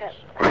American who can.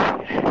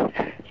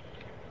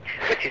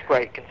 Which is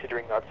great,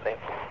 considering I'd say,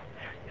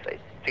 you say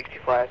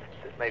 65 to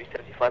maybe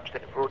 75%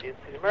 of our audience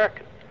is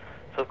American.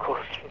 So, of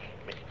course, I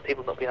mean,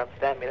 people not being able to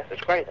understand me,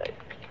 that's great, eh?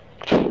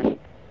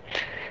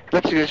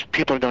 That's because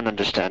people don't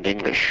understand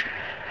English.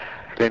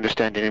 They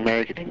understand in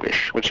American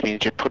English, which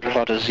means you put a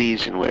lot of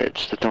Z's in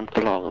words that don't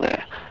belong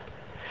there.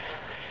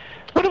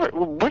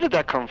 Where did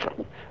that come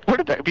from?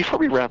 Before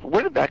we wrap,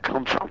 where did that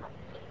come from?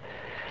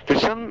 Did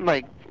some,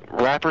 like,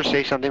 rapper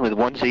say something with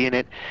one Z in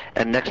it,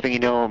 and next thing you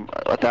know,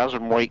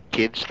 1,000 white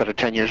kids that are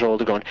 10 years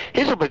old are going,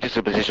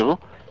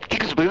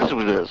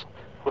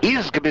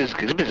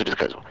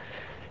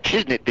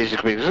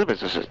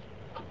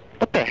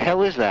 what the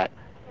hell is that?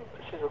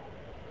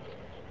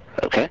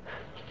 Okay.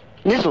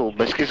 Nizzle,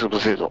 biskizzle,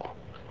 bizzle.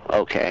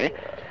 Okay.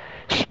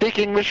 Speak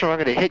English or I'm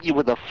gonna hit you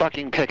with a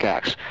fucking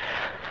pickaxe.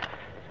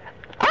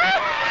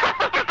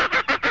 I'm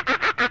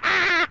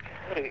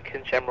gonna get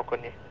Ken Shamrock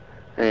on you.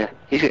 Yeah.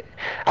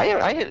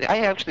 I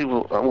actually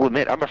will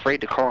admit, I'm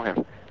afraid to call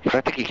him, because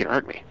I think he can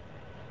hurt me.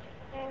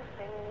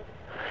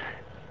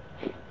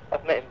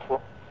 I've met him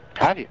before.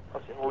 Have you? I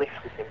was in a lift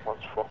with him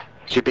once before.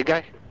 Is he a big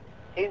guy?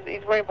 He's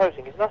very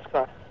imposing. He's a nice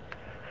guy.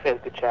 We had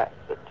a good chat,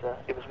 but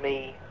it was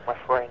me, my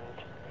friend,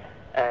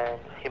 and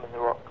him and The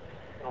Rock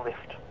in a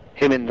lift.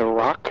 Him and The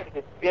Rock?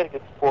 We had a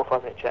good 4 or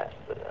 5 minute chat,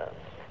 but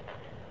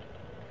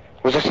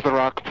Was this The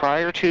Rock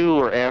prior to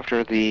or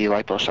after the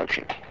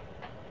liposuction?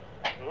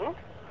 hmm?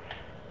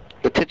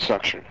 The tit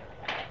suction.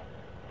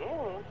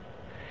 Hmm.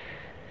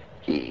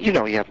 You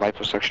know he had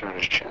liposuction on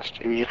his chest.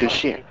 You can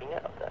see it. Keeping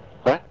out of that.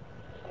 What?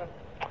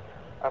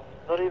 I'm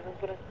not even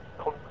gonna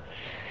comment.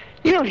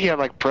 You know he had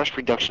like breast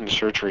reduction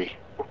surgery.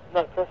 Well,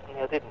 no,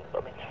 personally I didn't.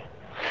 I mean,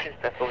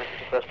 that's obviously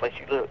the first place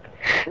you look.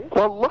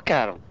 Well, look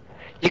at him.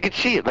 You can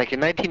see it. Like in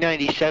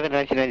 1997,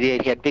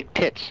 1998, he had big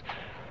tits.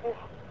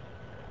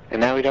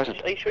 And now he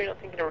doesn't. Are you sure you're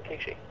not thinking of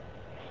Rikishi?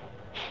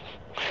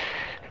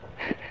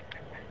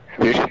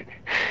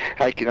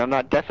 I'm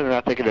not definitely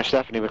not thinking of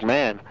Stephanie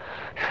McMahon.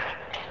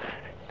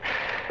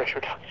 Breast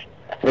reduction.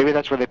 Maybe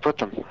that's where they put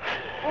them.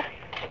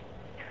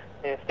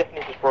 Yeah,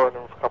 Stephanie just borrowed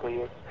them for a couple of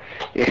years.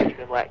 Yeah. She's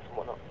been lax and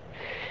whatnot.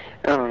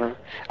 I don't know.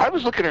 I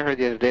was looking at her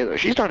the other day, though.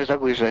 She's not as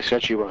ugly as I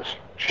said she was.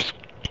 She's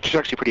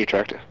actually pretty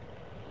attractive.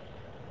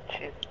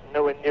 She's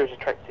nowhere near as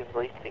attractive as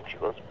I used to think she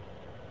was.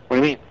 What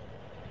do you mean?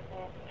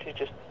 She's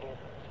just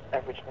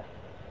average now.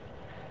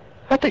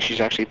 I think she's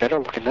actually better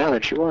looking now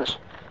than she was.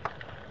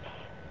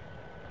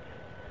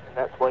 And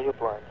that's why you're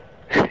blind.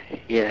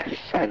 Yes,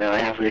 I know. I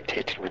have weird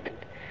taste in women.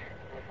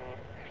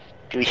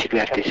 We should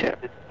wrap this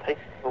up. The taste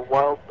of a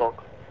wild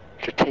dog.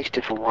 The taste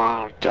of a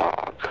wild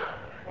dog.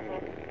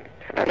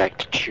 And I like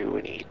to chew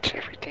and eat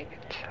everything.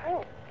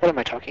 What am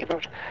I talking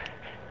about?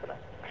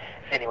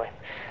 Anyway.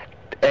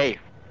 Hey,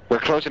 we're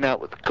closing out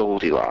with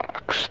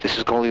Goldylocks. This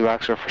is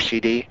Goldylocks for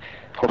CD.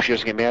 Hope she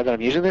doesn't get mad that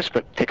I'm using this,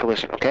 but take a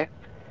listen, okay?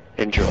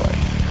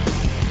 Enjoy.